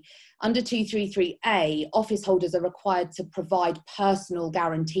 233B, under 233A, office holders are required to provide personal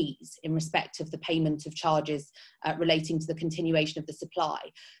guarantees in respect of the payment of charges relating to the continuation of the supply.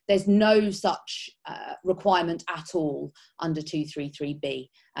 There's no such requirement at all under 233B,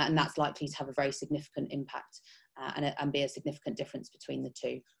 and that's likely to have a very significant impact and be a significant difference between the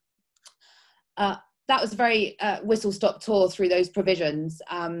two. That was a very whistle-stop tour through those provisions.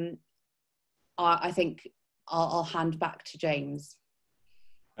 I think I'll hand back to James.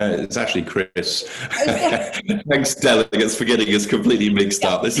 It's actually Chris. Thanks, delegates, for getting us completely mixed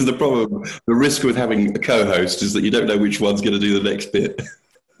up. This is the problem. The risk with having a co-host is that you don't know which one's going to do the next bit.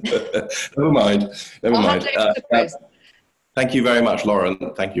 Never mind. Never mind. Thank you very much, Lauren.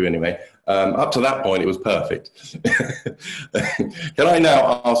 Thank you anyway. Up to that point, it was perfect. Can I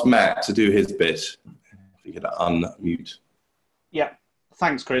now ask Matt to do his bit? If you could unmute. Yeah,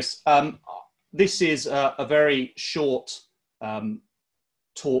 thanks, Chris. This is a very short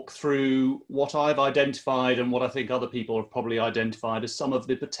talk through what I've identified and what I think other people have probably identified as some of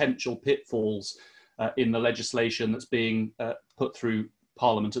the potential pitfalls in the legislation that's being put through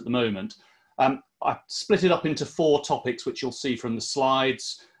Parliament at the moment. I split it up into 4 topics, which you'll see from the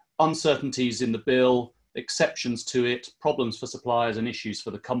slides: uncertainties in the bill, exceptions to it, problems for suppliers and issues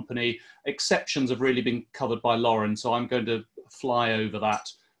for the company. Exceptions have really been covered by Lauren, so I'm going to fly over that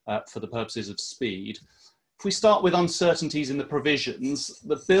for the purposes of speed. If we start with uncertainties in the provisions,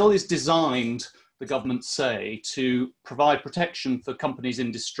 the bill is designed, the government say, to provide protection for companies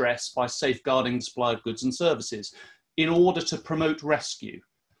in distress by safeguarding the supply of goods and services in order to promote rescue.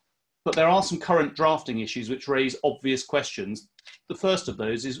 But there are some current drafting issues which raise obvious questions. The first of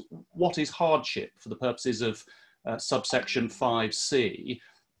those is, what is hardship for the purposes of subsection 5C?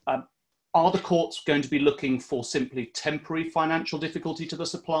 Are the courts going to be looking for simply temporary financial difficulty to the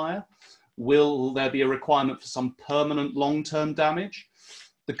supplier? Will there be a requirement for some permanent long-term damage?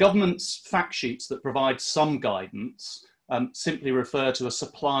 The government's fact sheets that provide some guidance simply refer to a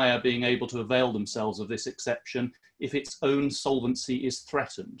supplier being able to avail themselves of this exception if its own solvency is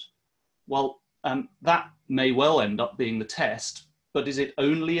threatened. Well, that may well end up being the test, but is it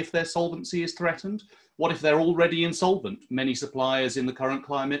only if their solvency is threatened? What if they're already insolvent? Many suppliers in the current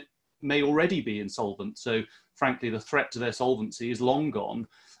climate may already be insolvent, so frankly the threat to their solvency is long gone.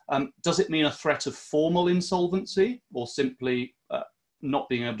 Does it mean a threat of formal insolvency, or simply not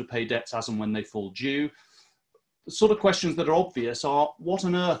being able to pay debts as and when they fall due? The sort of questions that are obvious are, what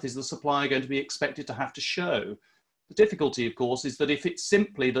on earth is the supplier going to be expected to have to show? The difficulty, of course, is that if it's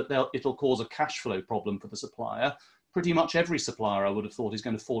simply that it'll cause a cash flow problem for the supplier, pretty much every supplier, I would have thought, is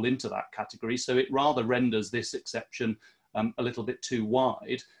going to fall into that category, so it rather renders this exception a little bit too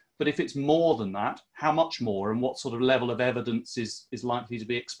wide. But if it's more than that, how much more, and what sort of level of evidence is likely to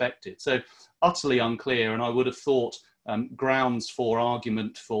be expected? So utterly unclear, and I would have thought grounds for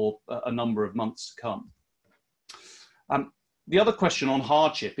argument for a number of months to come. The other question on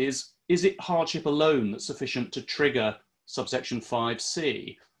hardship is it hardship alone that's sufficient to trigger subsection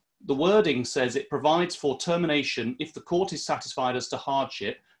 5C? The wording says it provides for termination if the court is satisfied as to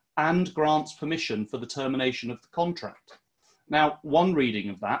hardship and grants permission for the termination of the contract. Now, one reading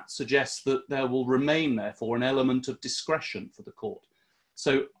of that suggests that there will remain, therefore, an element of discretion for the court.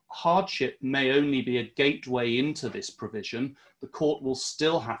 So hardship may only be a gateway into this provision. The court will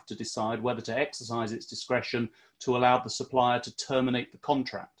still have to decide whether to exercise its discretion to allow the supplier to terminate the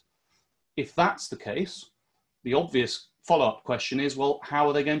contract. If that's the case, the obvious follow-up question is, well, how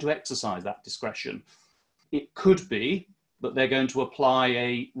are they going to exercise that discretion? It could be that they're going to apply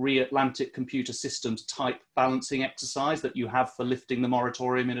a re-Atlantic computer systems type balancing exercise that you have for lifting the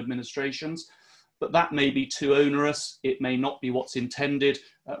moratorium in administrations, but that may be too onerous. It may not be what's intended.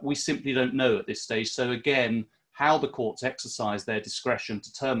 We simply don't know at this stage. So again, how the courts exercise their discretion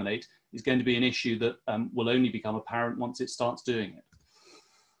to terminate is going to be an issue that will only become apparent once it starts doing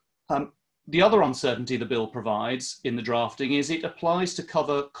it. The other uncertainty the bill provides in the drafting is it applies to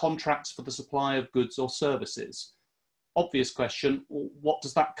cover contracts for the supply of goods or services. Obvious question, what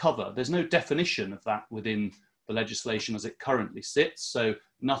does that cover? There's no definition of that within the legislation as it currently sits, so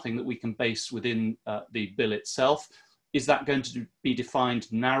nothing that we can base within the bill itself. Is that going to be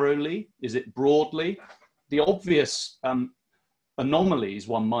defined narrowly? Is it broadly? The obvious anomalies,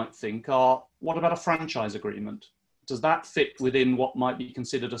 one might think, are, what about a franchise agreement? Does that fit within what might be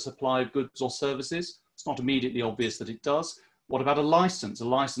considered a supply of goods or services? It's not immediately obvious that it does. What about a license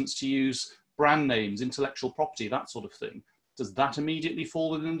to use brand names, intellectual property, that sort of thing? Does that immediately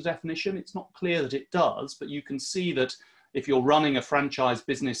fall within the definition? It's not clear that it does, but you can see that if you're running a franchise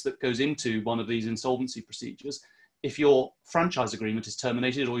business that goes into one of these insolvency procedures, if your franchise agreement is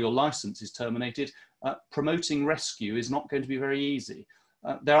terminated or your license is terminated, promoting rescue is not going to be very easy.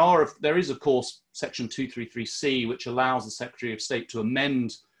 There is, of course, section 233C, which allows the Secretary of State to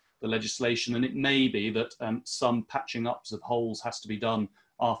amend the legislation, and it may be that some patching ups of holes has to be done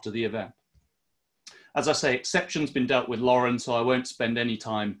after the event. As I say, exceptions been dealt with, Lauren, so I won't spend any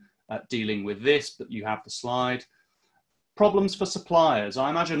time dealing with this, but you have the slide. Problems for suppliers. I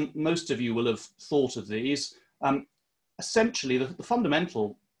imagine most of you will have thought of these. Essentially, the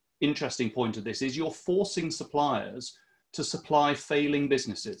fundamental interesting point of this is you're forcing suppliers to supply failing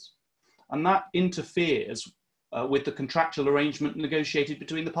businesses. And that interferes with the contractual arrangement negotiated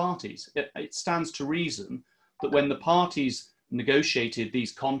between the parties. It stands to reason that when the parties negotiated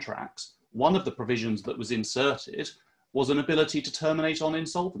these contracts, one of the provisions that was inserted was an ability to terminate on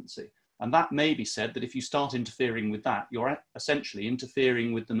insolvency. And that may be said that if you start interfering with that, you're essentially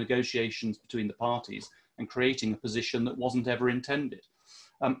interfering with the negotiations between the parties and creating a position that wasn't ever intended.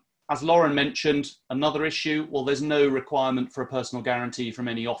 As Lauren mentioned, another issue, well, there's no requirement for a personal guarantee from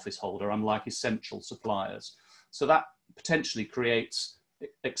any office holder, unlike essential suppliers. So that potentially creates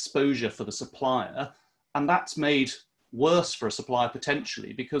exposure for the supplier, and that's made worse for a supplier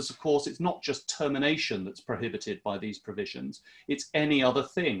potentially, because of course it's not just termination that's prohibited by these provisions, it's any other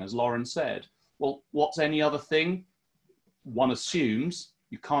thing, as Lauren said. Well, what's any other thing? One assumes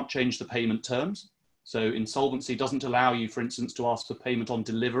you can't change the payment terms. So insolvency doesn't allow you, for instance, to ask for payment on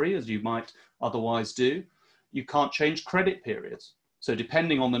delivery as you might otherwise do. You can't change credit periods. So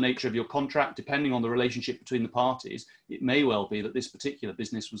depending on the nature of your contract, depending on the relationship between the parties, it may well be that this particular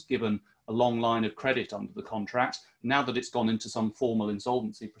business was given a long line of credit under the contract. Now that it's gone into some formal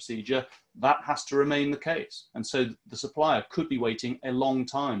insolvency procedure, that has to remain the case. And so the supplier could be waiting a long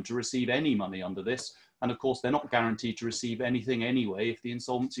time to receive any money under this. And of course, they're not guaranteed to receive anything anyway if the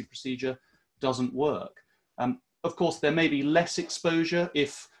insolvency procedure doesn't work. Of course, there may be less exposure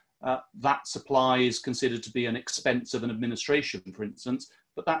if that supply is considered to be an expense of an administration, for instance,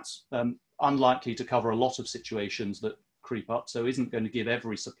 but that's unlikely to cover a lot of situations that creep up, so isn't going to give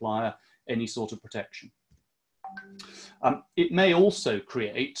every supplier any sort of protection. It may also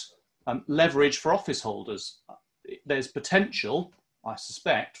create leverage for office holders. There's potential, I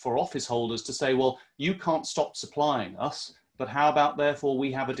suspect, for office holders to say, well, you can't stop supplying us, but how about therefore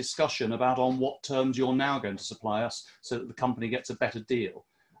we have a discussion about on what terms you're now going to supply us so that the company gets a better deal.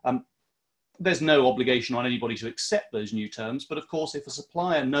 There's no obligation on anybody to accept those new terms, but of course, if a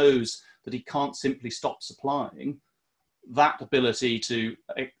supplier knows that he can't simply stop supplying, that ability to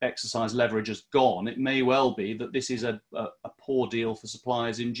exercise leverage has gone. It may well be that this is a poor deal for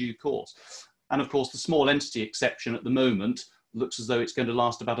suppliers in due course. And of course, the small entity exception at the moment looks as though it's going to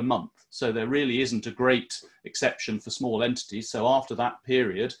last about a month. So there really isn't a great exception for small entities. So after that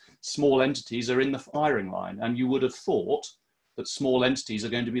period, small entities are in the firing line. And you would have thought that small entities are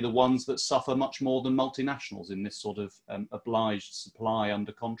going to be the ones that suffer much more than multinationals in this sort of obliged supply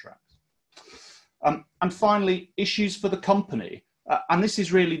under contract. And finally, issues for the company. And this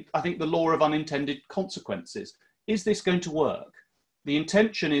is really, I think, the law of unintended consequences. Is this going to work? The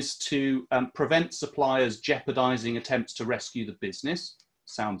intention is to prevent suppliers jeopardizing attempts to rescue the business.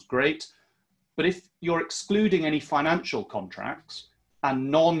 Sounds great. But if you're excluding any financial contracts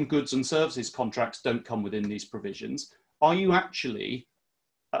and non-goods and services contracts don't come within these provisions, are you actually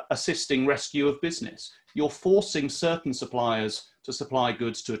assisting rescue of business? You're forcing certain suppliers to supply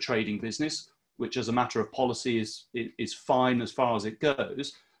goods to a trading business, which as a matter of policy is fine as far as it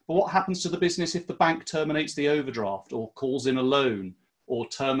goes. But what happens to the business if the bank terminates the overdraft or calls in a loan or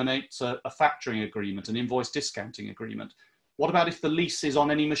terminates a factoring agreement, an invoice discounting agreement? What about if the leases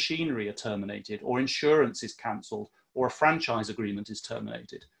on any machinery are terminated or insurance is cancelled or a franchise agreement is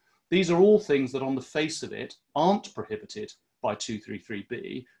terminated? These are all things that on the face of it aren't prohibited by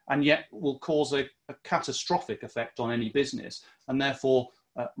 233B and yet will cause a catastrophic effect on any business, and therefore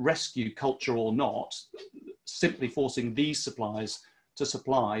rescue culture or not, simply forcing these suppliers to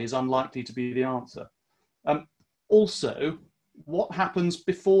supply is unlikely to be the answer. Also, what happens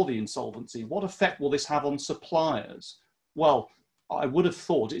before the insolvency? What effect will this have on suppliers? Well, I would have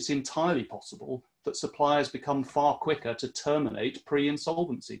thought it's entirely possible that suppliers become far quicker to terminate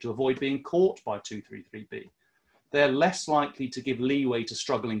pre-insolvency to avoid being caught by 233B. They're less likely to give leeway to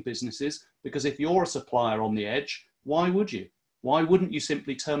struggling businesses because if you're a supplier on the edge, why would you? Why wouldn't you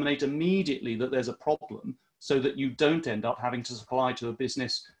simply terminate immediately that there's a problem so that you don't end up having to supply to a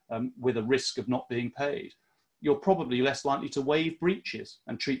business with a risk of not being paid? You're probably less likely to waive breaches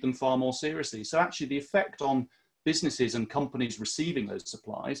and treat them far more seriously. So actually the effect on businesses and companies receiving those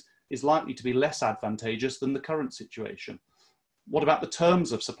supplies is likely to be less advantageous than the current situation. What about the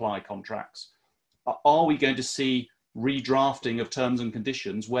terms of supply contracts? Are we going to see redrafting of terms and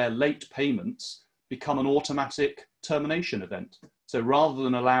conditions where late payments become an automatic termination event? So rather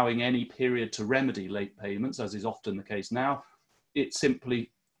than allowing any period to remedy late payments, as is often the case now, it simply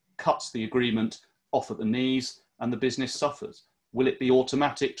cuts the agreement off at the knees and the business suffers. Will it be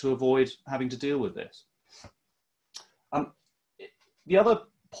automatic to avoid having to deal with this? The other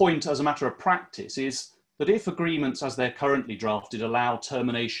point as a matter of practice is that if agreements as they're currently drafted allow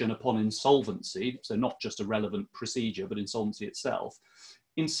termination upon insolvency, so not just a relevant procedure, but insolvency itself,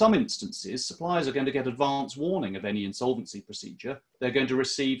 in some instances, suppliers are going to get advance warning of any insolvency procedure. They're going to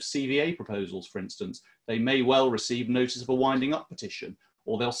receive CVA proposals, for instance. They may well receive notice of a winding up petition,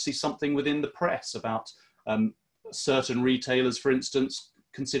 or they'll see something within the press about certain retailers, for instance,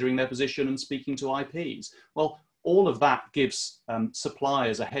 considering their position and speaking to IPs. Well, all of that gives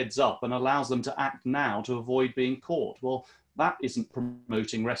suppliers a heads up and allows them to act now to avoid being caught. Well, that isn't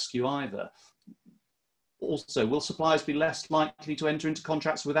promoting rescue either. Also, will suppliers be less likely to enter into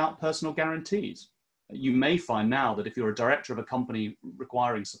contracts without personal guarantees? You may find now that if you're a director of a company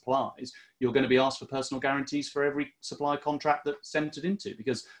requiring supplies, you're going to be asked for personal guarantees for every supply contract that's entered into,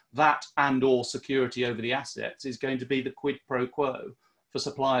 because that and or security over the assets is going to be the quid pro quo for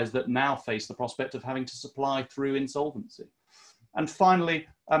suppliers that now face the prospect of having to supply through insolvency. And finally,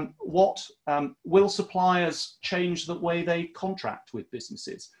 will suppliers change the way they contract with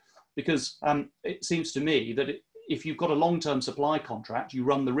businesses? Because it seems to me that if you've got a long-term supply contract, you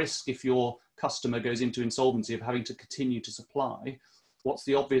run the risk if your customer goes into insolvency of having to continue to supply, what's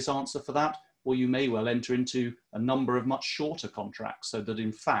the obvious answer for that? Well, you may well enter into a number of much shorter contracts so that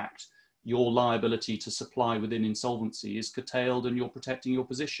in fact your liability to supply within insolvency is curtailed and you're protecting your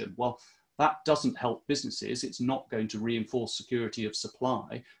position. Well, that doesn't help businesses. It's not going to reinforce security of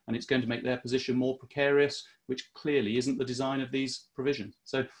supply, and it's going to make their position more precarious, which clearly isn't the design of these provisions.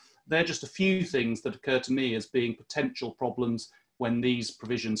 So they're just a few things that occur to me as being potential problems when these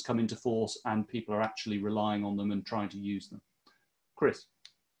provisions come into force and people are actually relying on them and trying to use them. Chris.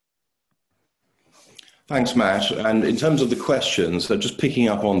 Thanks, Matt. And in terms of the questions, just picking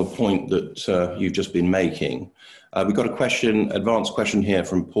up on the point that you've just been making, we've got a question, advanced question here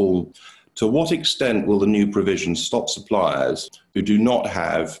from Paul. To what extent will the new provisions stop suppliers who do not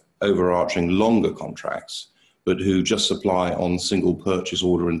have overarching longer contracts, but who just supply on single purchase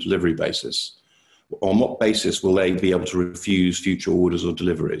order and delivery basis? On what basis will they be able to refuse future orders or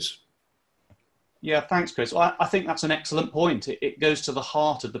deliveries? Yeah, thanks, Chris. I think that's an excellent point. It goes to the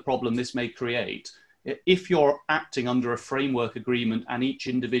heart of the problem this may create. If you're acting under a framework agreement and each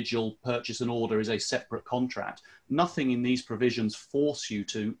individual purchase and order is a separate contract, nothing in these provisions force you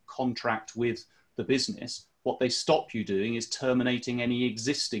to contract with the business. What they stop you doing is terminating any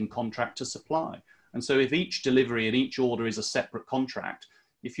existing contract to supply. And so if each delivery and each order is a separate contract,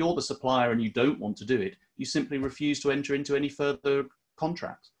 if you're the supplier and you don't want to do it, you simply refuse to enter into any further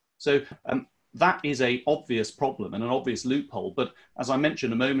contracts. So that is an obvious problem and an obvious loophole. But as I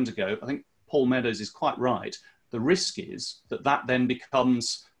mentioned a moment ago, I think Paul Meadows is quite right. The risk is that that then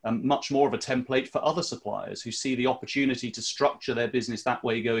becomes much more of a template for other suppliers who see the opportunity to structure their business that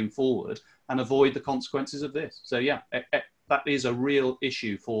way going forward and avoid the consequences of this. So yeah, that is a real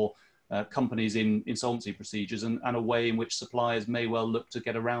issue for companies in insolvency procedures and a way in which suppliers may well look to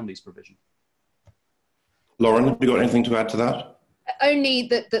get around these provisions. Lauren, have you got anything to add to that? Only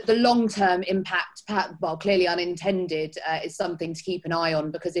that the long-term impact, well, clearly unintended, is something to keep an eye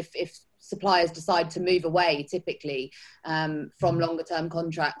on, because if suppliers decide to move away typically from longer-term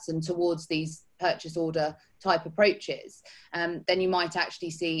contracts and towards these purchase order type approaches, then you might actually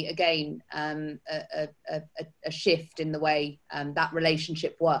see again a shift in the way that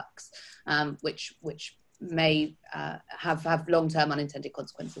relationship works, which may have long-term unintended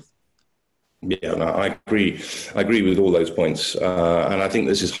consequences. Yeah, no, I agree with all those points. And I think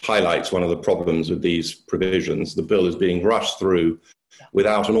this highlights one of the problems with these provisions. The bill is being rushed through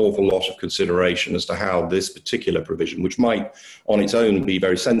without an awful lot of consideration as to how this particular provision, which might on its own be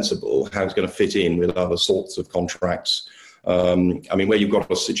very sensible, how it's going to fit in with other sorts of contracts. I mean, where you've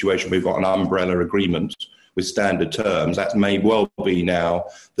got a situation where you've got an umbrella agreement with standard terms, that may well be now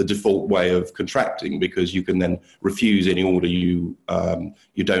the default way of contracting, because you can then refuse any order you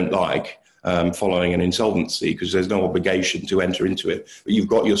don't like. Following an insolvency, because there's no obligation to enter into it, but you've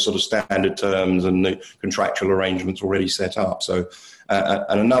got your sort of standard terms and the contractual arrangements already set up. So,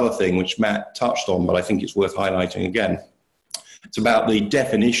 and another thing which Matt touched on, but I think it's worth highlighting again, it's about the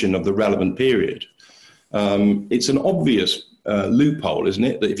definition of the relevant period. It's an obvious loophole, isn't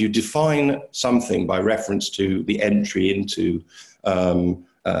it, that if you define something by reference to the entry into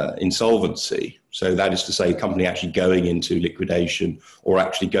insolvency, so that is to say, a company actually going into liquidation or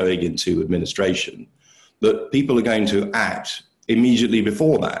actually going into administration, that people are going to act immediately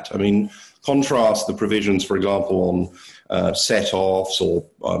before that. I mean, contrast the provisions, for example, on set-offs or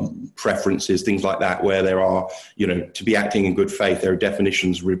preferences, things like that, where there are, to be acting in good faith, there are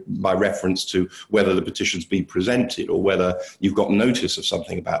definitions by reference to whether the petitions be presented or whether you've got notice of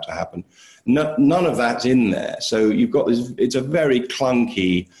something about to happen. None of that's in there. So you've got this, it's a very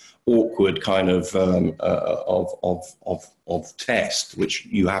clunky, awkward kind of test, which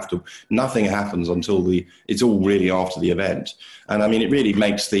you have to, nothing happens until it's all really after the event. And I mean, it really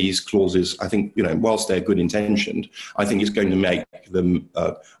makes these clauses, I think, whilst they're good intentioned, I think it's going to make them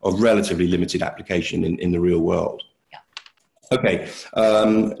of relatively limited application in the real world. Okay,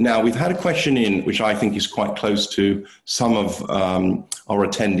 now we've had a question in which I think is quite close to some of our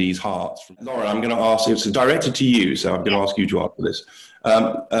attendees' hearts. Laura, I'm going to ask, it's directed to you, so I'm going to ask you to answer this.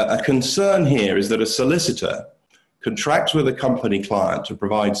 A concern here is that a solicitor contracts with a company client to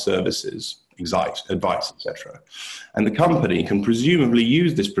provide services, advice, etc. And the company can presumably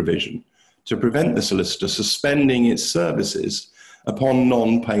use this provision to prevent the solicitor suspending its services upon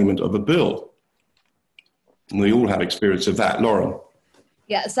non-payment of a bill. And we all have experience of that. Lauren?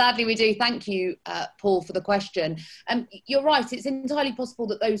 Yeah, sadly we do. Thank you, Paul, for the question. You're right, it's entirely possible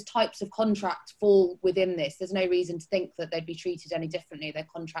that those types of contracts fall within this. There's no reason to think that they'd be treated any differently. They're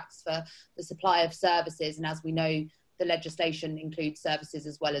contracts for the supply of services, and as we know, the legislation includes services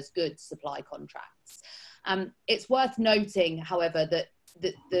as well as goods supply contracts. It's worth noting, however, that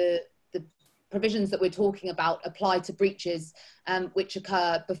the provisions that we're talking about apply to breaches which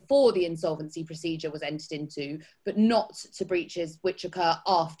occur before the insolvency procedure was entered into, but not to breaches which occur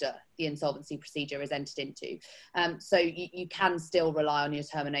after the insolvency procedure is entered into. So you can still rely on your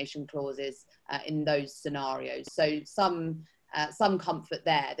termination clauses in those scenarios. So some comfort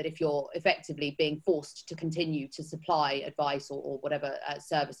there that if you're effectively being forced to continue to supply advice or whatever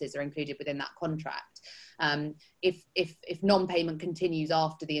services are included within that contract, if non-payment continues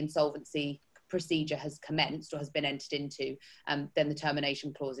after the insolvency procedure has commenced or has been entered into, then the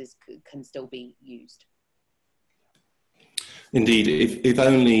termination clauses can still be used. Indeed, if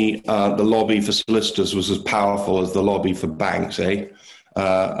only the lobby for solicitors was as powerful as the lobby for banks, there'd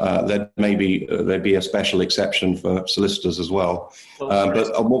be a special exception for solicitors as well.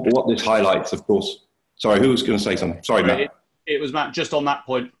 But what this highlights, of course, sorry, who was going to say something? Sorry, Matt. It was Matt, just on that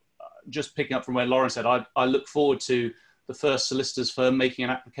point, just picking up from where Lauren said, I look forward to the first solicitors firm making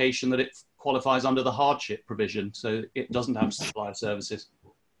an application that it qualifies under the hardship provision, so it doesn't have to supply services.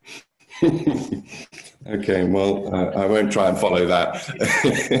 Okay, well, I won't try and follow that.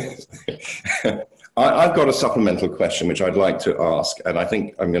 I've got a supplemental question which I'd like to ask, and I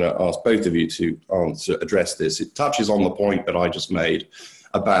think I'm going to ask both of you to address this. It touches on the point that I just made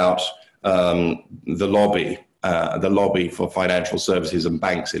about the lobby for financial services and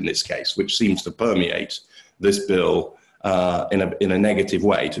banks in this case, which seems to permeate this bill in a negative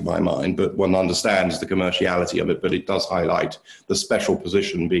way, to my mind, but one understands the commerciality of it, but it does highlight the special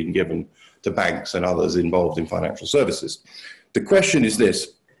position being given to banks and others involved in financial services. The question is this: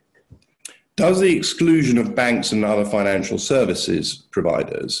 does the exclusion of banks and other financial services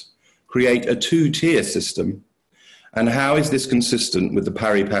providers create a two-tier system? And how is this consistent with the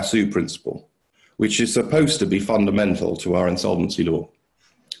pari passu principle, which is supposed to be fundamental to our insolvency law?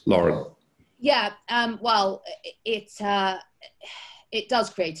 Lauren. Yeah, well, it does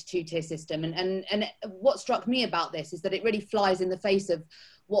create a two-tier system. And what struck me about this is that it really flies in the face of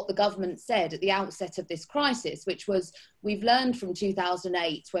what the government said at the outset of this crisis, which was, we've learned from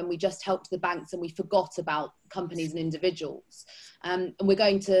 2008 when we just helped the banks and we forgot about companies and individuals. And we've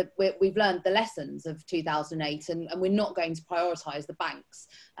learned the lessons of 2008, and we're not going to prioritise the banks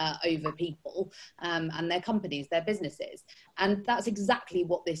over people and their companies, their businesses. And that's exactly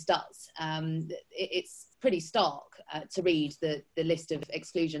what this does. It's pretty stark to read the list of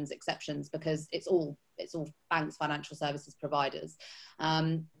exclusions, exceptions, because it's all banks, financial services providers.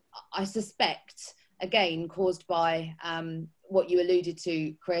 I suspect, again, caused by what you alluded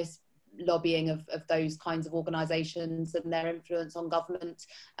to, Chris, lobbying of those kinds of organisations and their influence on government.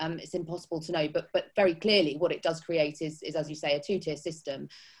 It's impossible to know, but very clearly what it does create is, as you say, a two-tier system,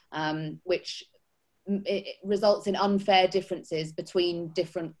 which it results in unfair differences between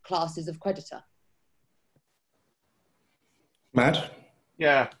different classes of creditor. Matt?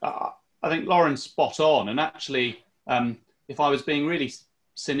 Yeah, I think Lauren's spot on. And actually, if I was being really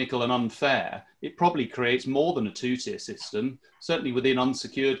cynical and unfair, it probably creates more than a two-tier system. Certainly within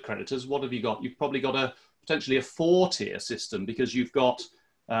unsecured creditors, what have you got? You've probably got potentially a four-tier system, because you've got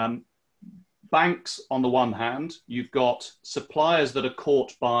banks on the one hand, you've got suppliers that are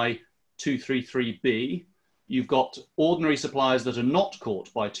caught by 233B, you've got ordinary suppliers that are not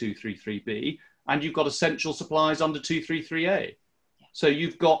caught by 233B, and you've got essential supplies under 233A. So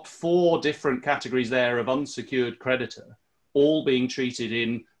you've got four different categories there of unsecured creditor, all being treated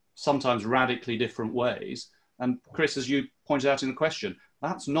in sometimes radically different ways. And Chris, as you pointed out in the question,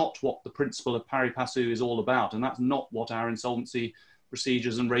 that's not what the principle of pari passu is all about. And that's not what our insolvency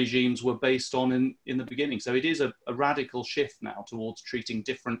procedures and regimes were based on in the beginning. So it is a radical shift now towards treating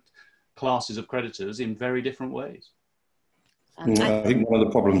different classes of creditors in very different ways. I think one of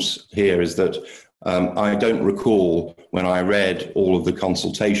the problems here is that I don't recall, when I read all of the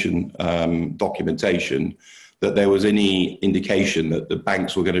consultation documentation, that there was any indication that the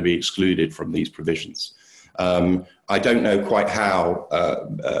banks were going to be excluded from these provisions. I don't know quite how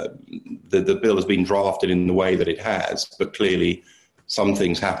the bill has been drafted in the way that it has, but clearly some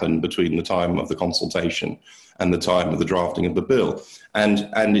things happened between the time of the consultation and the time of the drafting of the bill.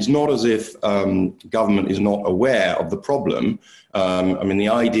 And it's not as if government is not aware of the problem. I mean, the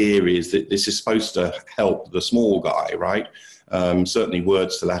idea is that this is supposed to help the small guy, right? Certainly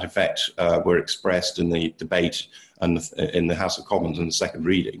words to that effect were expressed in the debate and in the House of Commons in the second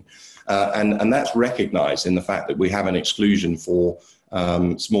reading. And that's recognised in the fact that we have an exclusion for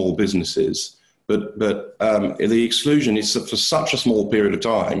small businesses. But the exclusion is for such a small period of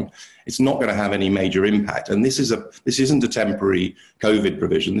time, it's not going to have any major impact. And this isn't a temporary COVID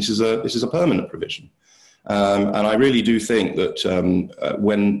provision. This is a permanent provision. And I really do think that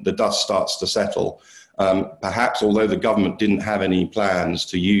when the dust starts to settle, perhaps although the government didn't have any plans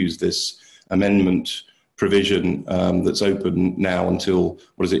to use this amendment provision that's open now until,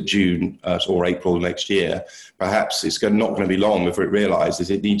 what is it, June or April next year, perhaps it's not going to be long before it realises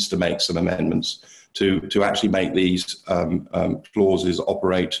it needs to make some amendments to actually make these clauses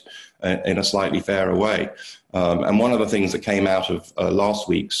operate in a slightly fairer way. And one of the things that came out of last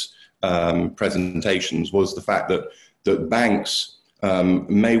week's presentations was the fact that banks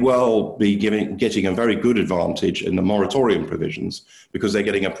may well be getting a very good advantage in the moratorium provisions because they're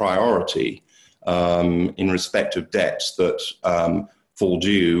getting a priority in respect of debts that fall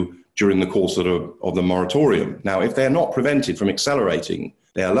due during the course of the moratorium. Now, if they're not prevented from accelerating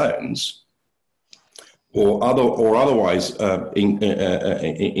their loans, or otherwise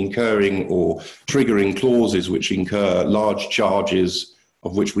incurring or triggering clauses which incur large charges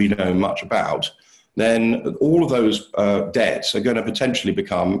of which we know much about, then all of those debts are going to potentially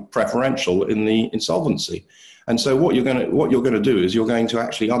become preferential in the insolvency. And so what you're going to do is you're going to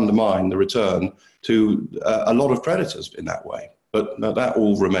actually undermine the return to a lot of creditors in that way. But that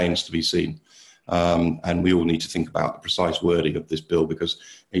all remains to be seen. And we all need to think about the precise wording of this bill, because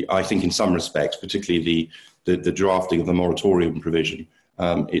I think in some respects, particularly the drafting of the moratorium provision,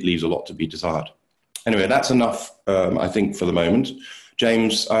 it leaves a lot to be desired. Anyway, that's enough, I think, for the moment.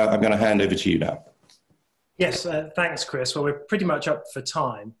 James, I'm going to hand over to you now. Yes, thanks, Chris. Well, we're pretty much up for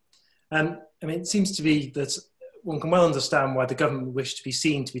time. I mean, it seems to be that one can well understand why the government wished to be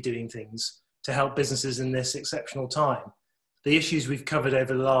seen to be doing things to help businesses in this exceptional time. The issues we've covered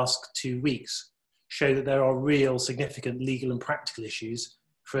over the last 2 weeks show that there are real significant legal and practical issues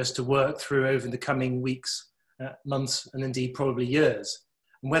for us to work through over the coming weeks, months, and indeed probably years.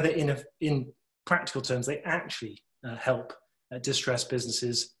 And whether in practical terms they actually help distressed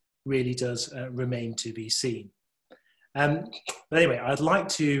businesses really does remain to be seen. But anyway, I'd like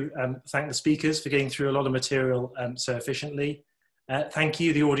to thank the speakers for getting through a lot of material so efficiently. Thank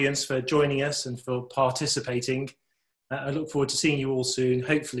you, the audience, for joining us and for participating. I look forward to seeing you all soon,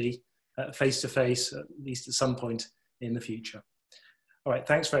 hopefully face-to-face, at least at some point in the future. All right,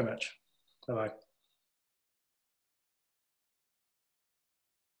 thanks very much. Bye-bye.